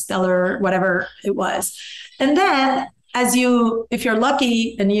family and stellar whatever it was. And then if you're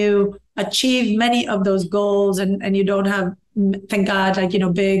lucky and you achieve many of those goals and you don't have, thank God, like,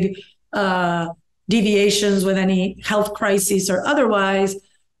 big deviations with any health crises or otherwise,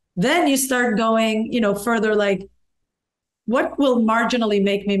 then you start going, further, like, what will marginally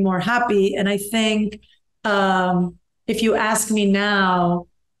make me more happy? And I think if you ask me now,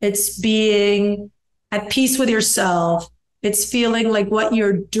 it's being at peace with yourself. It's feeling like what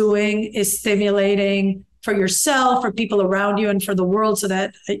you're doing is stimulating for yourself, for people around you, and for the world, so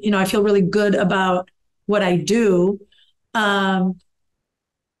that, I feel really good about what I do. As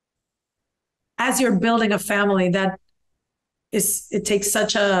you're building a family, it takes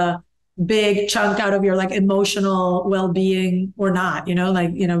such a big chunk out of your like emotional well-being or not,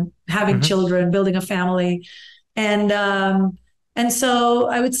 having children, building a family. And so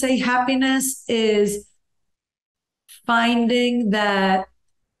I would say happiness is finding that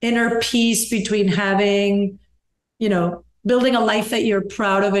inner peace between having, building a life that you're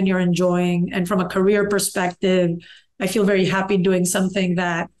proud of and you're enjoying. And from a career perspective, I feel very happy doing something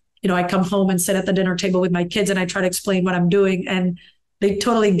that, I come home and sit at the dinner table with my kids and I try to explain what I'm doing and they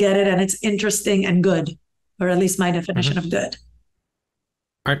totally get it and it's interesting and good, or at least my definition of good.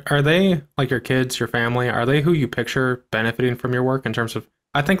 Are they like your kids, your family? Are they who you picture benefiting from your work in terms of,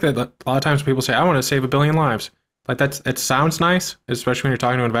 I think that a lot of times people say, I want to save 1 billion lives. Like it sounds nice, especially when you're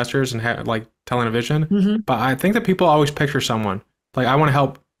talking to investors and like telling a vision. But I think that people always picture someone like, I want to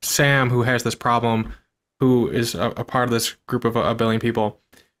help Sam who has this problem, who is a part of this group of 1 billion people.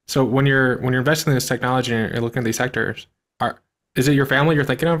 So when you're investing in this technology and you're looking at these sectors, is it your family you're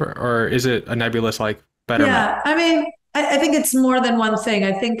thinking of, or is it a nebulous like betterment? Yeah, I mean, I think it's more than one thing.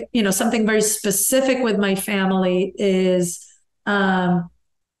 I think, something very specific with my family is I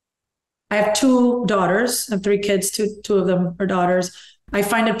have 2 daughters. I have 3 kids, two of them are daughters. I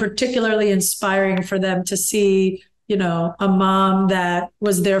find it particularly inspiring for them to see, a mom that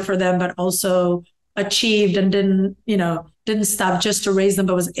was there for them, but also achieved and didn't stop just to raise them,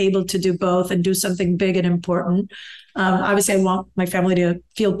 but was able to do both and do something big and important. Obviously, I want my family to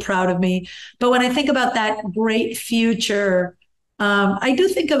feel proud of me. But when I think about that great future, I do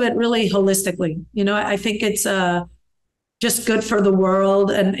think of it really holistically. I think it's just good for the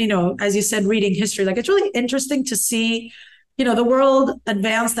world. And, as you said, reading history, like it's really interesting to see, the world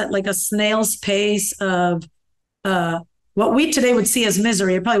advanced at like a snail's pace of what we today would see as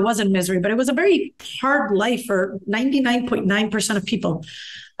misery. It probably wasn't misery, but it was a very hard life for 99.9% of people.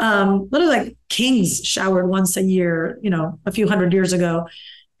 Literally like kings showered once a year, a few hundred years ago.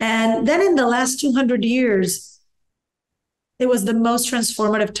 And then in the last 200 years, it was the most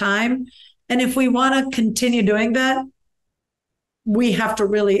transformative time. And if we want to continue doing that, we have to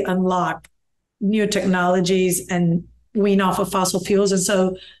really unlock new technologies and wean off of fossil fuels. And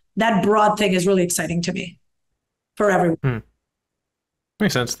so that broad thing is really exciting to me for everyone.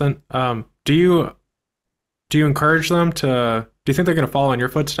 Makes sense. Then, do you encourage them to? Do you think they're going to follow in your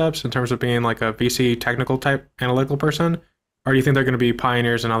footsteps in terms of being like a VC technical type analytical person, or do you think they're going to be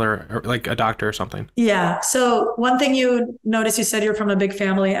pioneers in other, or like a doctor or something? Yeah. So one thing you notice, you said you're from a big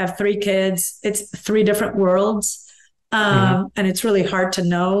family. I have 3 kids. It's 3 different worlds, and it's really hard to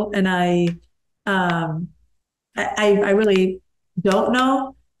know. And I really don't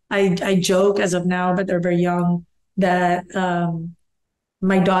know. I joke as of now, but they're very young, that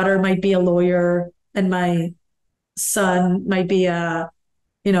my daughter might be a lawyer and my son might be I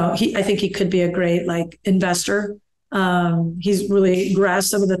think he could be a great like investor. He's really grasped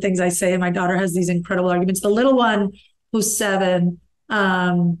some of the things I say, and my daughter has these incredible arguments. The little one, who's 7,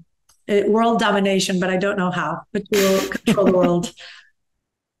 world domination, but I don't know how, but she will control the world.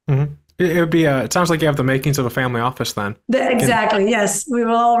 It would be. It sounds like you have the makings of a family office then. Exactly. Yes, we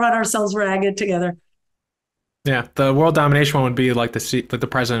will all run ourselves ragged together. Yeah, the world domination one would be like the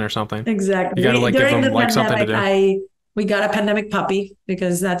president or something. Exactly. You gotta like give them like something to do. We got a pandemic puppy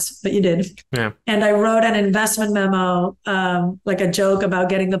because that's what you did. Yeah. And I wrote an investment memo, like a joke about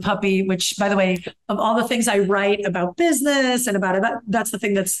getting the puppy, which, by the way, of all the things I write about business and about it, that's the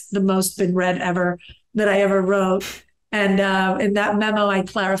thing that's the most been read ever that I ever wrote. And in that memo, I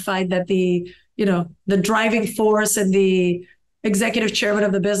clarified that the driving force and the executive chairman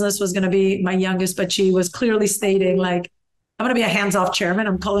of the business was going to be my youngest, but she was clearly stating like, I'm going to be a hands-off chairman.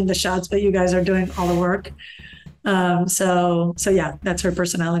 I'm calling the shots, but you guys are doing all the work. So yeah, that's her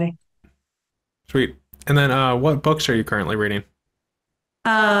personality. Sweet. And then what books are you currently reading?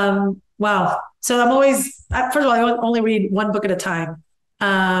 Wow. So I'm always, first of all, I only read one book at a time.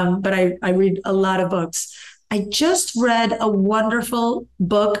 But I read a lot of books. I just read a wonderful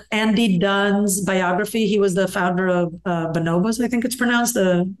book, Andy Dunn's biography. He was the founder of Bonobos, I think it's pronounced,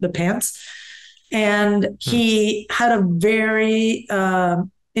 the pants. And he had a very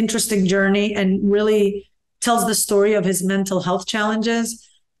interesting journey and really tells the story of his mental health challenges.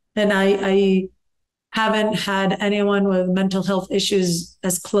 And I haven't had anyone with mental health issues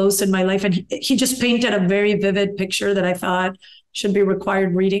as close in my life. And he just painted a very vivid picture that I thought should be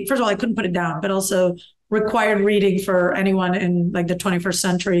required reading. First of all, I couldn't put it down, but also required reading for anyone in like the 21st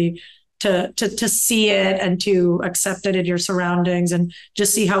century to see it and to accept it in your surroundings and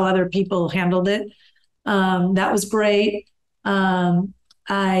just see how other people handled it. That was great.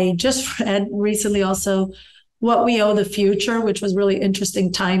 I just read recently also What We Owe the Future, which was really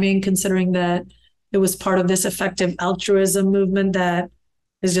interesting timing, considering that it was part of this effective altruism movement that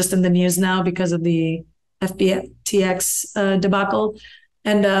is just in the news now because of the FTX debacle.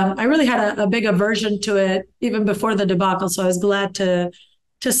 And I really had a big aversion to it even before the debacle. So I was glad to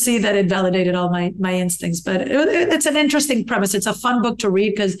see that it validated all my instincts. But it's an interesting premise. It's a fun book to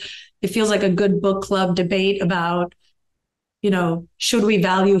read because it feels like a good book club debate about, should we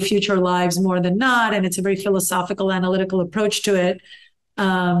value future lives more than not? And it's a very philosophical, analytical approach to it.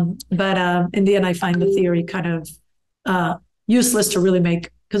 But in the end, I find the theory kind of useless to really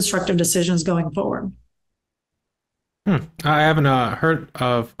make constructive decisions going forward. I haven't heard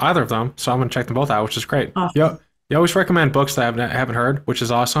of either of them, so I'm going to check them both out, which is great. Awesome. You always recommend books that I haven't heard, which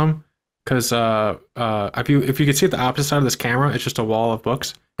is awesome. Because if you could see the opposite side of this camera, it's just a wall of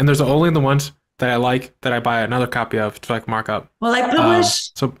books, and there's only the ones that I like that I buy another copy of to like mark up. Well, I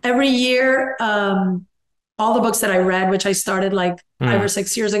publish every year all the books that I read, which I started like 5 or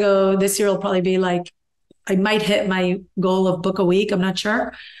 6 years ago. This year will probably be like, I might hit my goal of book a week. I'm not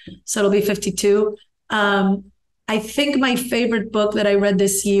sure, so it'll be 52. I think my favorite book that I read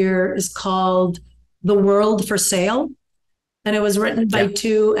this year is called The World for Sale. And it was written by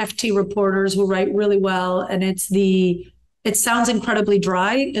 2 FT reporters who write really well. And it sounds incredibly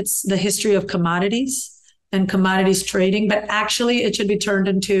dry. It's the history of commodities and commodities trading, but actually it should be turned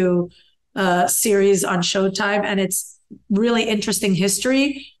into a series on Showtime. And it's really interesting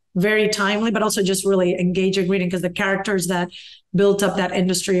history, very timely, but also just really engaging reading because the characters that built up that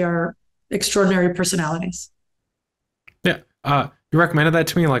industry are extraordinary personalities. Yeah. You recommended that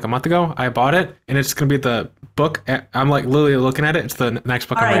to me like a month ago. I bought it, and it's going to be the book. I'm like literally looking at it. It's the next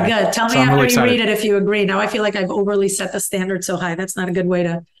book. All right, good. Tell me after really you read it if you agree. Now I feel like I've overly set the standard so high. That's not a good way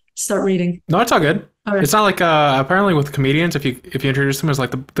to start reading. No, it's all good. All right. It's not like apparently with comedians, if you introduce them as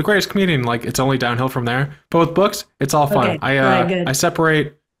like the greatest comedian, like it's only downhill from there. But with books, it's all fun. Okay. Right, I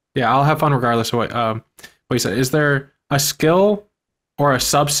separate. Yeah, I'll have fun regardless of what you said. Is there a skill or a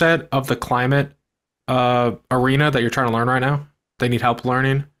subset of the climate arena that you're trying to learn right now? They need help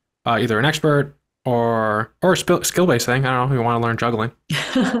learning, either an expert or a skill-based thing. I don't know if you want to learn juggling.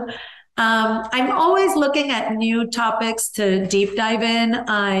 I'm always looking at new topics to deep dive in.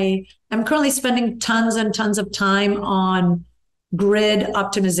 I'm currently spending tons and tons of time on grid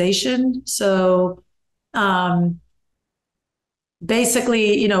optimization. So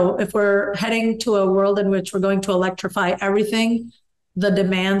basically, if we're heading to a world in which we're going to electrify everything, the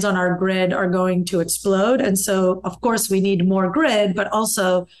demands on our grid are going to explode. And so, of course, we need more grid, but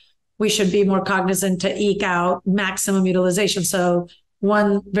also we should be more cognizant to eke out maximum utilization. So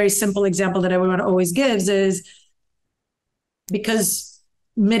one very simple example that everyone always gives is because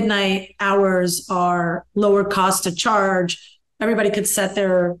midnight hours are lower cost to charge, everybody could set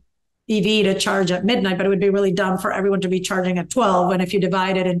their EV to charge at midnight, but it would be really dumb for everyone to be charging at 12. And if you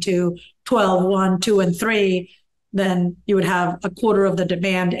divide it into 12, 1, 2, and 3, then you would have a quarter of the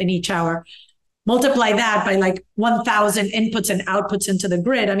demand in each hour. Multiply that by like 1,000 inputs and outputs into the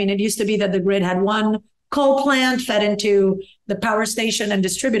grid. I mean, it used to be that the grid had one coal plant fed into the power station and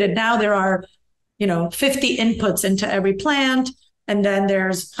distributed. Now there are, 50 inputs into every plant, and then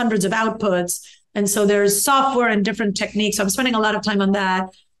there's hundreds of outputs. And so there's software and different techniques. So I'm spending a lot of time on that.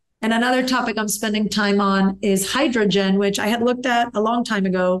 And another topic I'm spending time on is hydrogen, which I had looked at a long time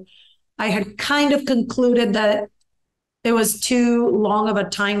ago. I had kind of concluded that it was too long of a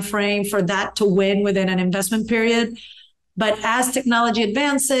time frame for that to win within an investment period. But as technology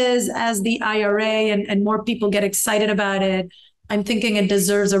advances, as the IRA and more people get excited about it, I'm thinking it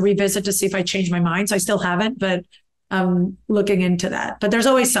deserves a revisit to see if I change my mind. So I still haven't, but I'm looking into that. But there's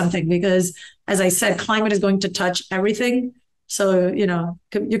always something because, as I said, climate is going to touch everything. So, you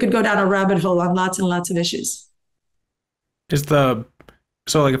could go down a rabbit hole on lots and lots of issues. So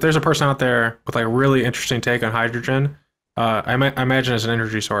like if there's a person out there with like a really interesting take on hydrogen, I imagine as an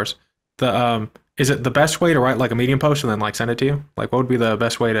energy source, is it the best way to write like a Medium post and then like send it to you? Like what would be the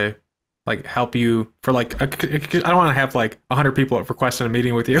best way to like help you for like, I don't want to have like 100 people requesting a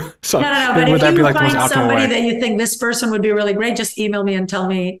meeting with you. So no. But if you find somebody that you think this person would be really great, just email me and tell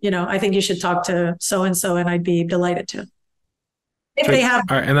me, I think you should talk to so-and-so, and I'd be delighted to. If they have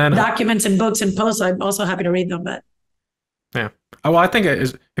and then, documents and books and posts, I'm also happy to read them. But yeah, well, I think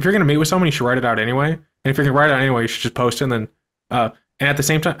if you're going to meet with someone, you should write it out anyway. And if you're going to write it out anyway, you should just post it and then, and at the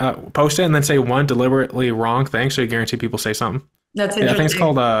same time, post it and then say one deliberately wrong thing, so you guarantee people say something. That's interesting. I think it's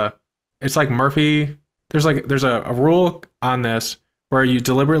called it's like Murphy. There's a rule on this where you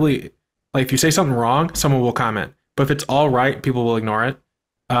deliberately, like if you say something wrong, someone will comment. But if it's all right, people will ignore it.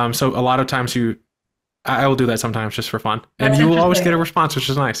 So a lot of times I will do that sometimes just for fun, and you will always get a response, which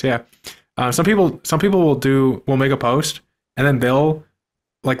is nice. Yeah. Some people will make a post and then they'll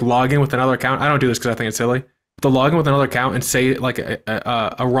like log in with another account. I don't do this because I think it's silly. They'll log in with another account and say like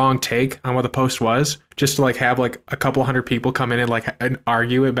a wrong take on what the post was, just to like have like a couple hundred people come in and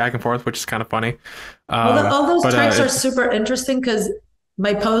argue it back and forth, which is kind of funny. All those types are super interesting because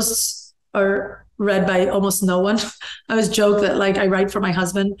my posts are read by almost no one. I always joke that like I write for my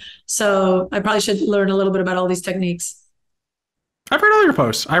husband, so I probably should learn a little bit about all these techniques. I've read all your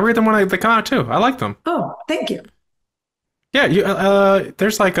posts. I read them when they come out too. I like them. Oh, thank you. Yeah,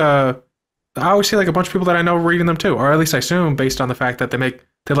 there's like I always see like a bunch of people that I know reading them too, or at least I assume based on the fact that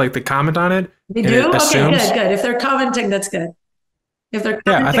they comment on it. They do? Okay, good. If they're commenting, that's good. If they're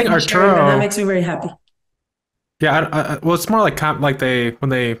commenting, I think Arturo, that makes me very happy. Yeah, well, it's more like when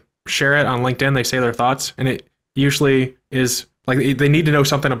they share it on LinkedIn, they say their thoughts, and it usually is like they need to know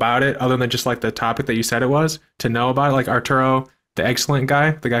something about it other than just like the topic that you said it was to know about it. Like Arturo, the excellent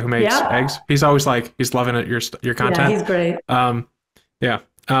guy, the guy who makes eggs, he's always like he's loving it, your content. Yeah, he's great.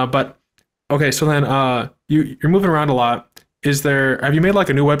 But okay, so then you're moving around a lot. Have you made like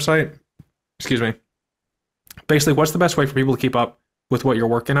a new website? Excuse me. Basically, what's the best way for people to keep up with what you're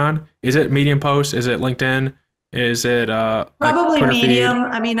working on? Is it Medium posts? Is it LinkedIn? Is it probably like Medium?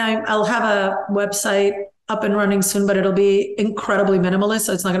 Feed? I mean, I'll have a website up and running soon, but it'll be incredibly minimalist,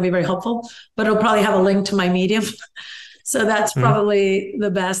 so it's not going to be very helpful. But it'll probably have a link to my Medium. So that's probably the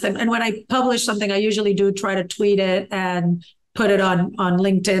best. And when I publish something, I usually do try to tweet it and put it on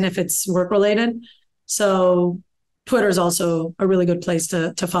LinkedIn if it's work related. So Twitter is also a really good place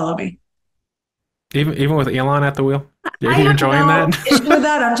to follow me. Even with Elon at the wheel, you're enjoying that? Issue with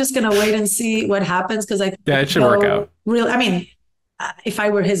that, I'm just gonna wait and see what happens because I think it should work out. I mean, if I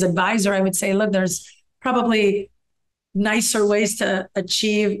were his advisor, I would say, look, there's probably nicer ways to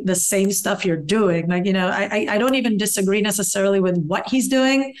achieve the same stuff you're doing. Like, I don't even disagree necessarily with what he's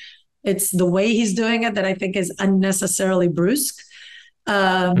doing. It's the way he's doing it that I think is unnecessarily brusque.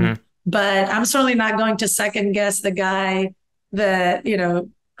 But I'm certainly not going to second guess the guy that,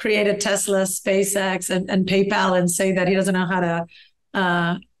 created Tesla, SpaceX, and PayPal and say that he doesn't know how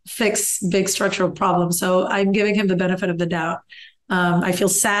to fix big structural problems. So I'm giving him the benefit of the doubt. I feel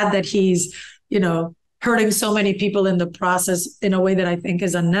sad that he's, hurting so many people in the process in a way that I think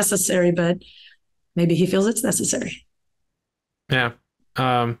is unnecessary, but maybe he feels it's necessary. Yeah.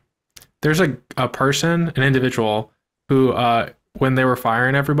 There's a person, an individual who, when they were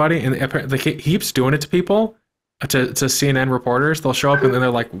firing everybody, and he keeps doing it to people, to CNN reporters, they'll show up and then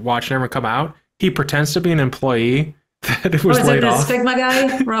they're like watching everyone come out. He pretends to be an employee that was laid off. Is it this Figma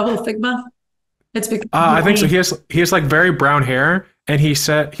guy, Rahul Figma? It's because I think so. He has like very brown hair, and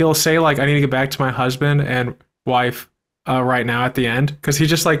he'll say like, I need to get back to my husband and wife right now at the end, because he's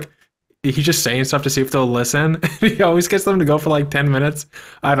just saying stuff to see if they'll listen. He always gets them to go for like 10 minutes.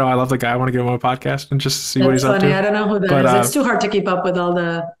 I don't know. I love the guy. I want to get him on a podcast and just see what he's up to. I don't know who that is. It's too hard to keep up with all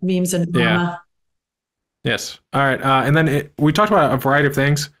the memes and drama. Yeah. Yes. All right. And then we talked about a variety of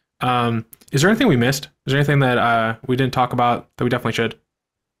things. Is there anything we missed? Is there anything that we didn't talk about that we definitely should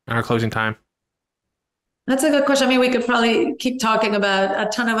in our closing time? That's a good question. I mean, we could probably keep talking about a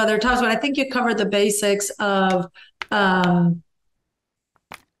ton of other topics, but I think you covered the basics of,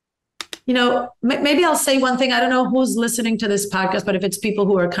 maybe I'll say one thing. I don't know who's listening to this podcast, but if it's people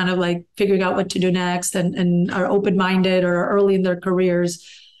who are kind of like figuring out what to do next and are open-minded or are early in their careers,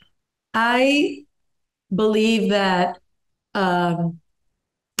 I believe that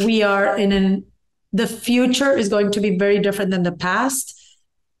we are the future is going to be very different than the past.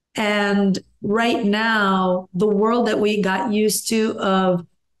 And right now, the world that we got used to of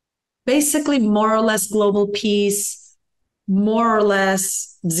basically more or less global peace, more or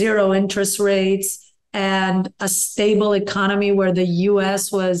less zero interest rates, and a stable economy where the US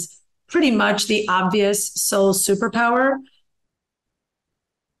was pretty much the obvious sole superpower,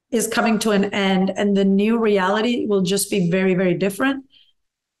 is coming to an end. And the new reality will just be very, very different.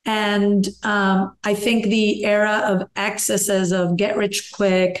 And I think the era of excesses of get rich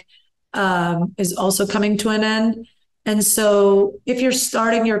quick is also coming to an end. And so if you're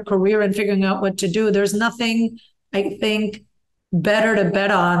starting your career and figuring out what to do, there's nothing, I think, better to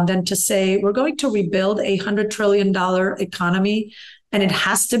bet on than to say, we're going to rebuild a $100 trillion economy, and it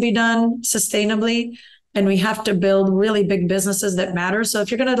has to be done sustainably. And we have to build really big businesses that matter. So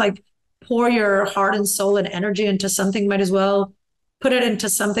if you're going to like pour your heart and soul and energy into something, might as well put it into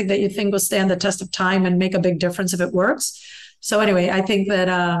something that you think will stand the test of time and make a big difference if it works. So anyway, I think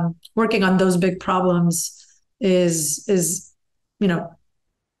that working on those big problems is it's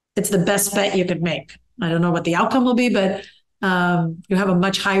the best bet you could make. I don't know what the outcome will be, but you have a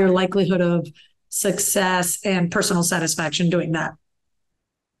much higher likelihood of success and personal satisfaction doing that.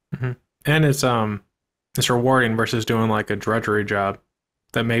 Mm-hmm. And it's rewarding versus doing like a drudgery job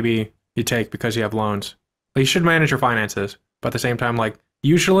that maybe you take because you have loans. Like, you should manage your finances. But at the same time, like,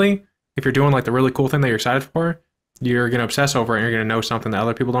 usually if you're doing like the really cool thing that you're excited for, you're going to obsess over it and you're going to know something that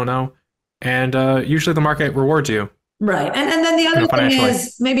other people don't know. And usually the market rewards you. Right. And then the other thing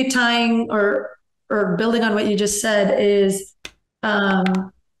is maybe tying or building on what you just said is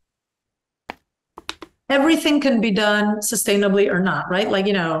everything can be done sustainably or not, right? Like,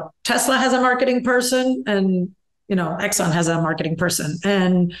 Tesla has a marketing person and, Exxon has a marketing person.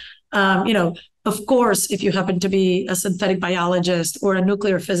 And, of course, if you happen to be a synthetic biologist or a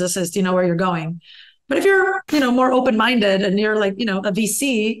nuclear physicist, you know where you're going. But if you're, more open-minded and you're like, a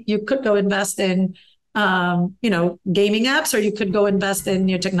VC, you could go invest in, gaming apps, or you could go invest in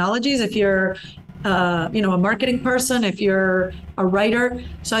new technologies. If you're, a marketing person, if you're a writer.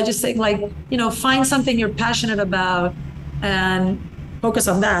 So I just think find something you're passionate about and focus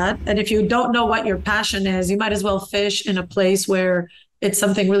on that. And if you don't know what your passion is, you might as well fish in a place where it's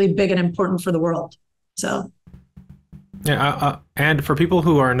something really big and important for the world. So, yeah. And for people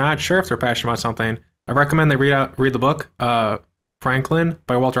who are not sure if they're passionate about something, I recommend they read the book, Franklin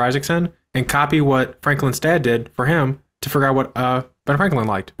by Walter Isaacson, and copy what Franklin's dad did for him to figure out what Ben Franklin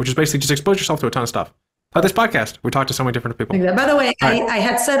liked, which is basically just expose yourself to a ton of stuff. Like this podcast, we talked to so many different people. By the way, I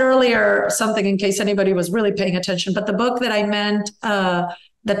had said earlier something in case anybody was really paying attention, but the book that I meant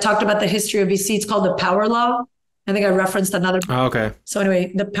that talked about the history of VC, it's called The Power Law. I think I referenced another book. Oh, okay. So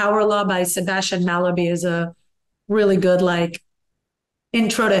anyway, The Power Law by Sebastian Mallaby is a really good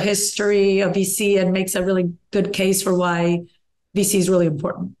intro to history of VC and makes a really good case for why VC is really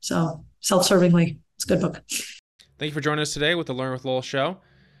important. So self-servingly, it's a good book. Thank you for joining us today with the Learn With Lowell show.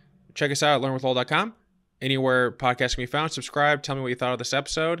 Check us out at learnwithlowell.com. Anywhere podcasts can be found, subscribe. Tell me what you thought of this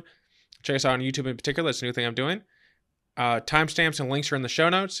episode. Check us out on YouTube in particular. It's a new thing I'm doing. Timestamps and links are in the show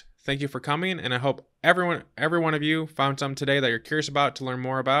notes. Thank you for coming, and I hope every one of you found something today that you're curious about to learn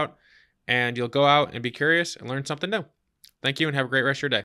more about, and you'll go out and be curious and learn something new. Thank you, and have a great rest of your day.